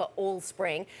of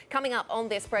Allspring. Coming up on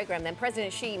this program, then,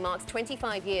 President Xi marks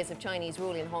 25 years of Chinese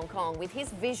rule in Hong Kong with his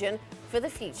vision for the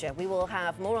future. We will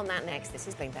have more on that next. This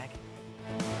is Bloomberg.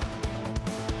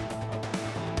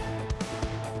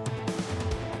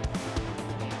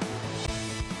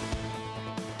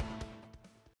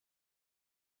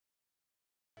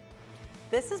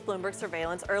 This is Bloomberg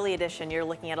Surveillance Early Edition. You're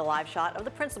looking at a live shot of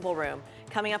the principal room.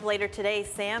 Coming up later today,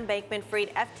 Sam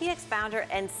Bankman-Fried, FTX founder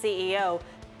and CEO.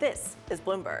 This is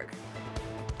Bloomberg.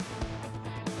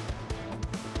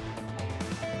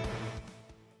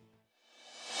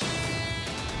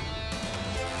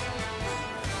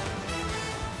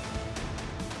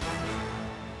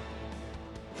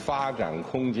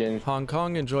 Hong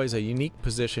Kong enjoys a unique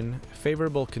position,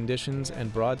 favorable conditions,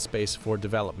 and broad space for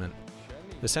development.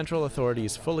 The central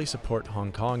authorities fully support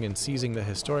Hong Kong in seizing the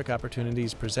historic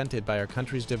opportunities presented by our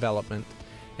country's development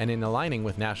and in aligning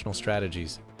with national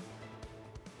strategies.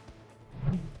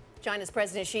 China's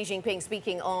President Xi Jinping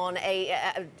speaking on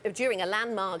during a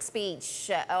landmark speech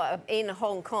in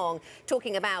Hong Kong,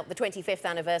 talking about the 25th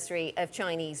anniversary of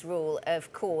Chinese rule,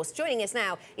 of course. Joining us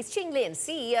now is Qing Lin,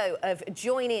 CEO of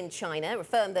Join in China, a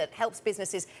firm that helps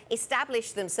businesses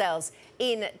establish themselves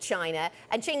in China.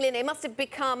 And Qing Lin, it must have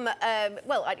become,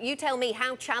 you tell me,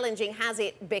 how challenging has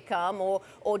it become,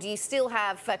 or do you still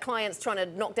have clients trying to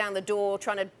knock down the door,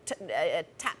 trying to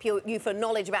tap you for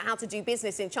knowledge about how to do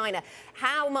business in China?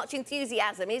 How much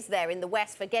enthusiasm is there in the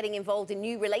West for getting involved in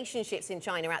new relationships in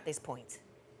China at this point?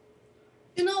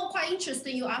 You know, quite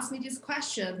interesting you asked me this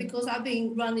question because I've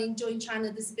been running Joint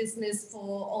China this business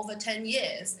for over 10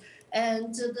 years.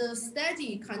 And the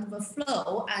steady kind of a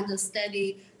flow and the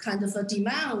steady kind of a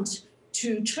demand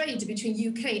to trade between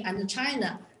UK and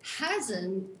China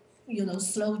hasn't,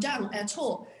 slowed down at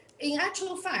all. In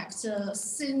actual fact,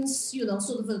 since,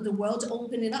 sort of the world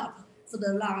opening up for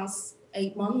the last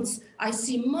 8 months, I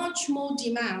see much more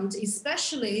demand,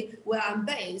 especially where I'm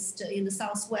based in the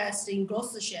Southwest in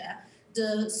Gloucestershire.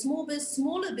 The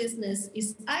smaller business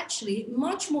is actually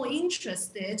much more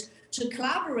interested to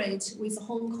collaborate with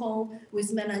Hong Kong,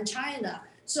 with mainland China.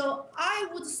 So I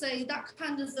would say that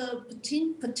kind of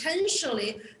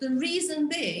potentially the reason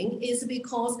being is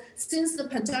because since the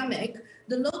pandemic,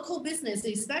 the local business,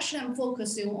 especially I'm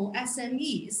focusing on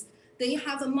SMEs, they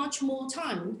have a much more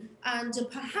time and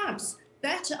perhaps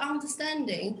better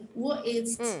understanding what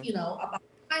is, about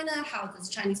China, how does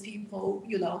Chinese people,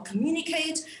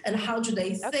 communicate and how do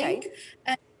they think.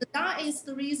 And that is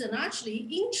the reason, actually,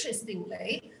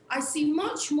 interestingly, I see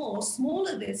much more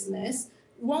smaller business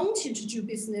wanting to do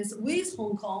business with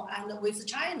Hong Kong and with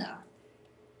China.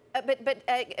 But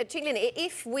Qinglin,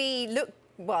 if we look,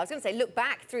 well, I was going to say look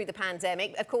back through the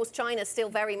pandemic, of course, China's still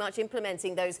very much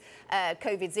implementing those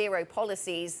COVID zero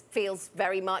policies, feels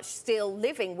very much still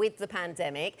living with the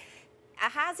pandemic.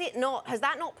 Has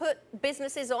that not put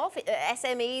businesses off,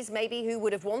 SMEs maybe who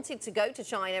would have wanted to go to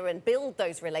China and build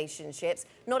those relationships,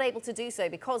 not able to do so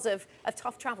because of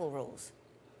tough travel rules?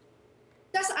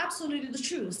 That's absolutely the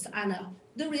truth, Anna.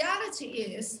 The reality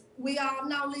is we are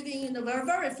now living in a very,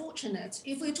 very fortunate.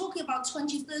 If we're talking about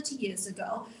 20, 30 years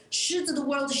ago, should the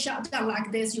world shut down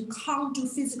like this, you can't do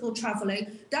physical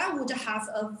traveling, that would have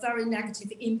a very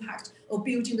negative impact of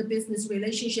building the business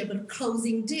relationship and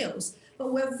closing deals.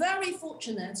 But we're very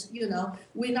fortunate,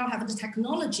 we now have the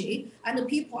technology and the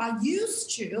people are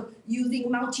used to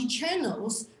using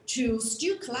multi-channels to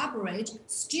still collaborate,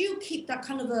 still keep that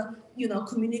kind of a,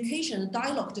 communication,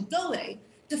 dialogue going.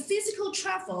 The physical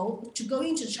travel to go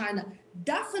into China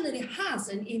definitely has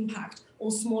an impact on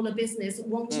smaller business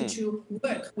wanting to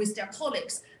work with their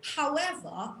colleagues.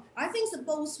 However, I think it's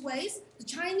both ways. The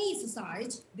Chinese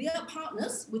side, their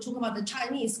partners, we're talking about the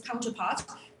Chinese counterpart,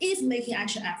 is making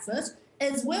actual efforts,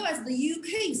 as well as the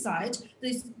UK side,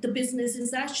 the business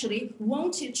is actually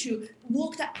wanted to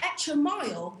walk the extra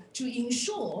mile to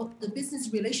ensure the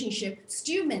business relationship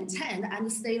still maintained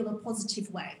and stay in a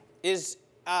positive way. Is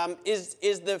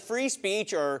the free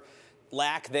speech or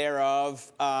lack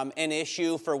thereof an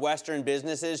issue for Western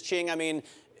businesses, Qing? I mean,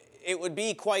 it would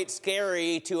be quite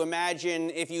scary to imagine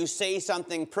if you say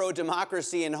something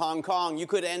pro-democracy in Hong Kong, you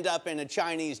could end up in a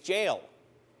Chinese jail.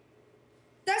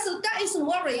 That isn't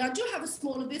worrying. I do have a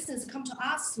smaller business come to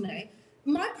ask me.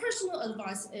 My personal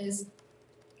advice is,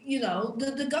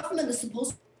 the government is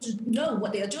supposed to know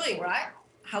what they are doing, right?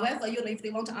 However, if they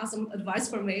want to ask some advice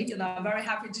from me, I'm very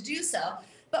happy to do so.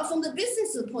 But from the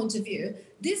business point of view,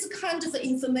 this kind of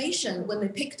information, when they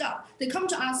picked up, they come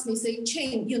to ask me, say,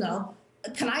 Qing,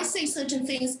 can I say certain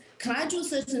things? Can I do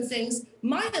certain things?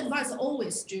 My advice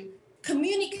always to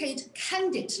communicate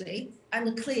candidly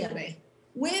and clearly.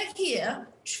 We're here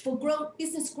for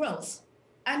business growth,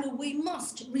 and we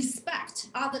must respect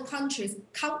other countries'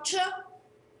 culture,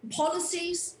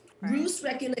 policies, rules,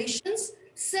 regulations,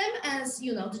 same as,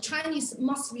 the Chinese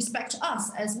must respect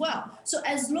us as well. So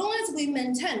as long as we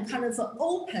maintain kind of an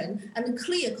open and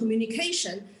clear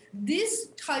communication, this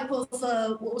type of,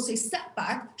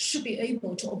 setback should be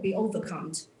able to be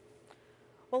overcome.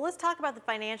 Well, let's talk about the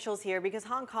financials here, because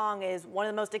Hong Kong is one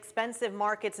of the most expensive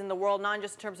markets in the world, not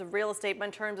just in terms of real estate, but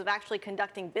in terms of actually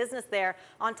conducting business there.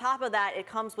 On top of that, it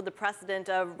comes with the precedent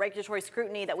of regulatory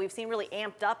scrutiny that we've seen really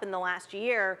amped up in the last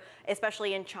year,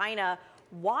 especially in China.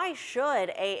 Why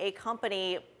should a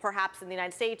company, perhaps in the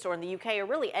United States or in the UK or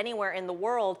really anywhere in the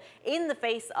world, in the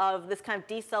face of this kind of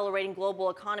decelerating global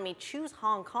economy, choose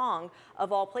Hong Kong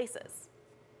of all places?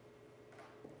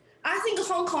 I think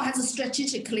Hong Kong has a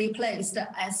strategically placed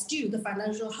as still the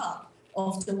financial hub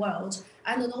of the world,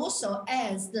 and then also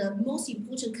as the most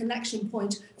important connection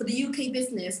point for the UK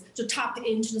business to tap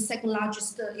into the second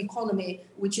largest economy,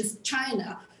 which is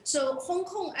China. So Hong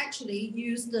Kong actually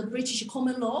used the British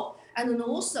common law, and then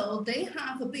also they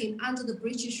have been under the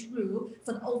British rule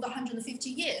for over 150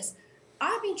 years.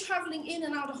 I've been traveling in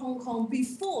and out of Hong Kong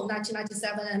before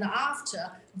 1997 and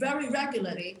after very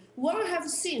regularly. What I have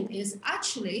seen is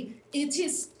actually it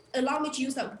is allow me to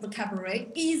use that vocabulary,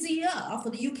 easier for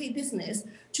the UK business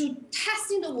to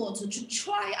test in the water, to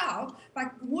try out by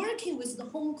working with the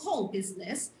Hong Kong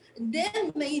business, and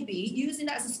then maybe using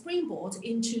that as a springboard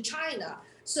into China.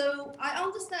 So I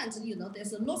understand,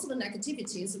 there's a lot of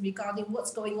negativities regarding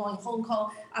what's going on in Hong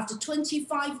Kong after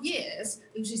 25 years,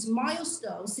 which is a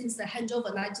milestone since the handover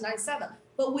in 1997.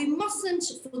 But we mustn't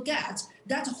forget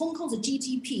that Hong Kong's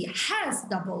GDP has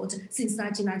doubled since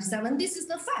 1997. This is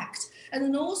the fact. And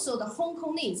then also the Hong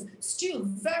Kongese still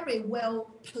very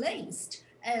well placed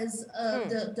as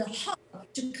the hub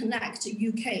to connect to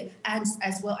UK and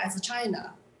as well as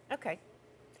China. Okay.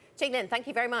 Qinglin, thank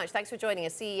you very much. Thanks for joining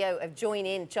us, CEO of Join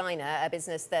In China, a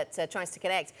business that tries to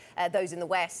connect those in the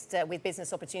West with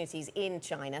business opportunities in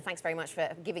China. Thanks very much for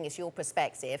giving us your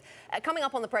perspective. Coming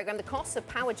up on the programme, the costs of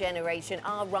power generation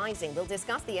are rising. We'll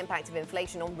discuss the impact of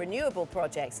inflation on renewable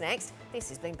projects next. This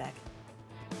is Bloomberg.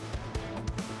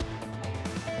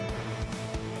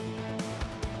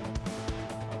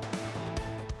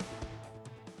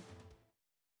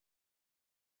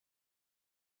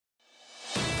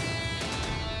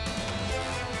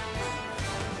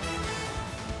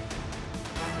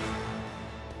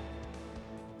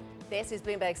 This is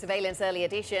Bloomberg Surveillance Early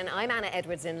Edition. I'm Anna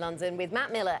Edwards in London with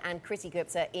Matt Miller and Kailey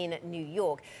Gupta in New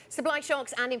York. Supply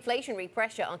shocks and inflationary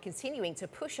pressure are continuing to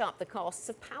push up the costs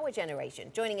of power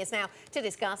generation. Joining us now to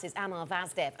discuss is Amar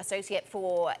Vazdev, Associate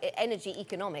for Energy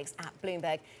Economics at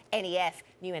Bloomberg NEF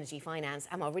New Energy Finance.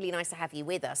 Amar, really nice to have you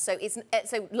with us. So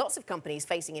lots of companies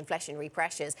facing inflationary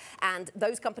pressures, and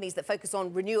those companies that focus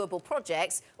on renewable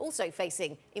projects also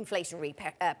facing inflationary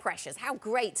pressures. How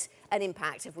great an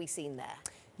impact have we seen there?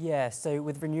 Yeah, so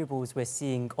with renewables, we're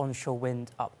seeing onshore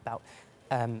wind up about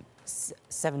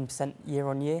 7% year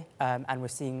on year, and we're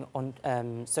seeing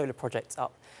on solar projects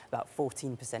up about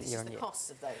 14% year on year. The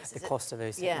cost of those, the cost of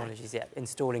those technologies, yeah,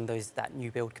 installing that new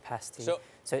build capacity.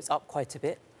 So it's up quite a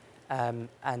bit, and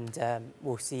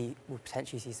we'll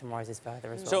potentially see some rises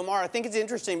further as well. So, Mara, I think it's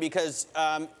interesting because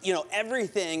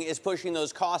everything is pushing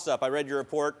those costs up. I read your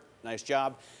report. Nice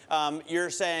job.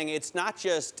 You're saying it's not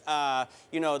just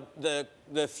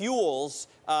the fuels,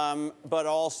 but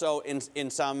also in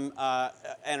some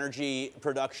energy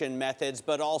production methods,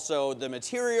 but also the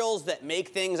materials that make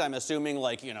things. I'm assuming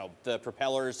like the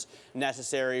propellers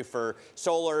necessary for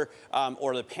solar,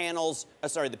 or the panels.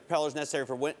 The propellers necessary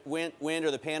for wind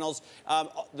or the panels.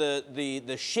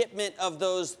 The shipment of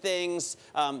those things,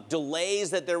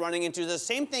 delays that they're running into. The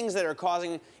same things that are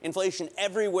causing inflation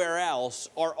everywhere else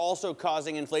are also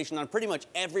causing inflation on pretty much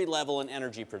every level in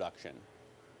energy production.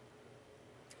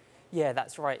 Yeah,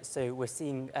 that's right. So we're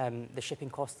seeing the shipping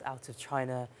costs out of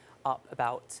China up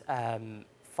about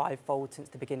fivefold since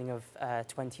the beginning of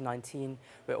 2019.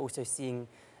 We're also seeing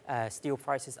steel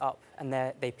prices up, and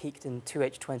they peaked in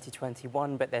 2H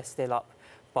 2021, but they're still up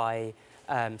by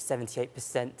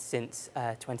 78% since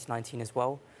 2019 as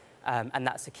well. And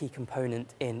that's a key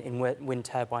component in wind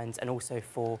turbines and also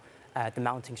for the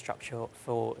mounting structure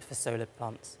for solar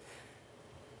plants.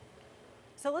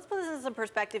 So let's put this in some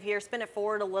perspective here, spin it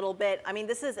forward a little bit. I mean,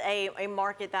 this is a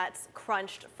market that's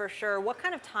crunched for sure. What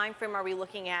kind of time frame are we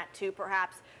looking at to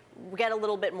perhaps get a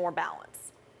little bit more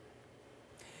balance?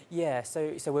 Yeah,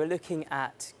 so we're looking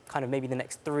at kind of maybe the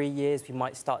next 3 years, we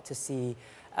might start to see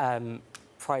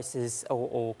prices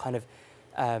or kind of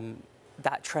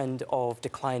that trend of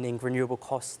declining renewable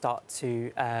costs start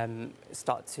to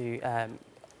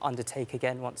undertake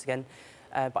again, once again.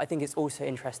 But I think it's also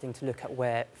interesting to look at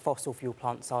where fossil fuel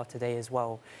plants are today as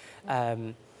well.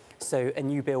 So a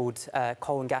new build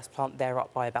coal and gas plant, they're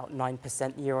up by about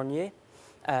 9% year on year.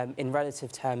 In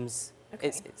relative terms,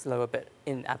 it's lower, but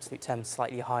in absolute terms,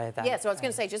 slightly higher than... Yeah, so I was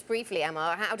going to say, just briefly,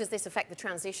 Emma, how does this affect the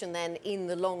transition then in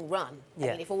the long run?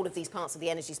 I mean, if all of these parts of the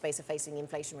energy space are facing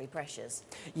inflationary pressures.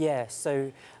 Yeah,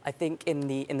 so I think in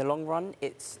the long run,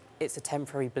 it's a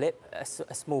temporary blip,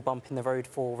 a small bump in the road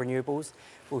for renewables.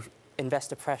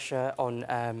 Investor pressure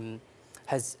on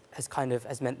has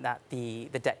meant that the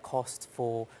debt cost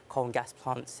for coal and gas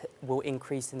plants will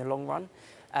increase in the long run.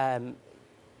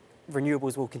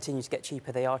 Renewables will continue to get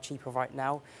cheaper. They are cheaper right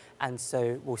now, and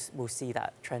so we'll see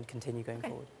that trend continue going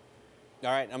forward. All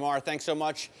right, Amar, thanks so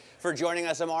much for joining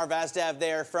us. Amar Vazdev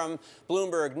there from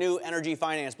Bloomberg New Energy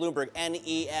Finance, Bloomberg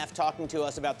NEF, talking to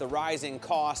us about the rising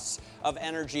costs of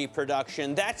energy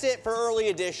production. That's it for Early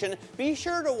Edition. Be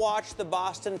sure to watch the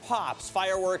Boston Pops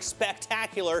Fireworks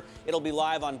Spectacular. It'll be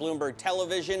live on Bloomberg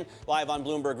Television, live on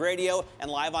Bloomberg Radio,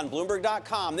 and live on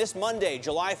Bloomberg.com this Monday,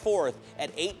 July 4th at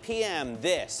 8 p.m.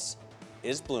 This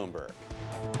is Bloomberg.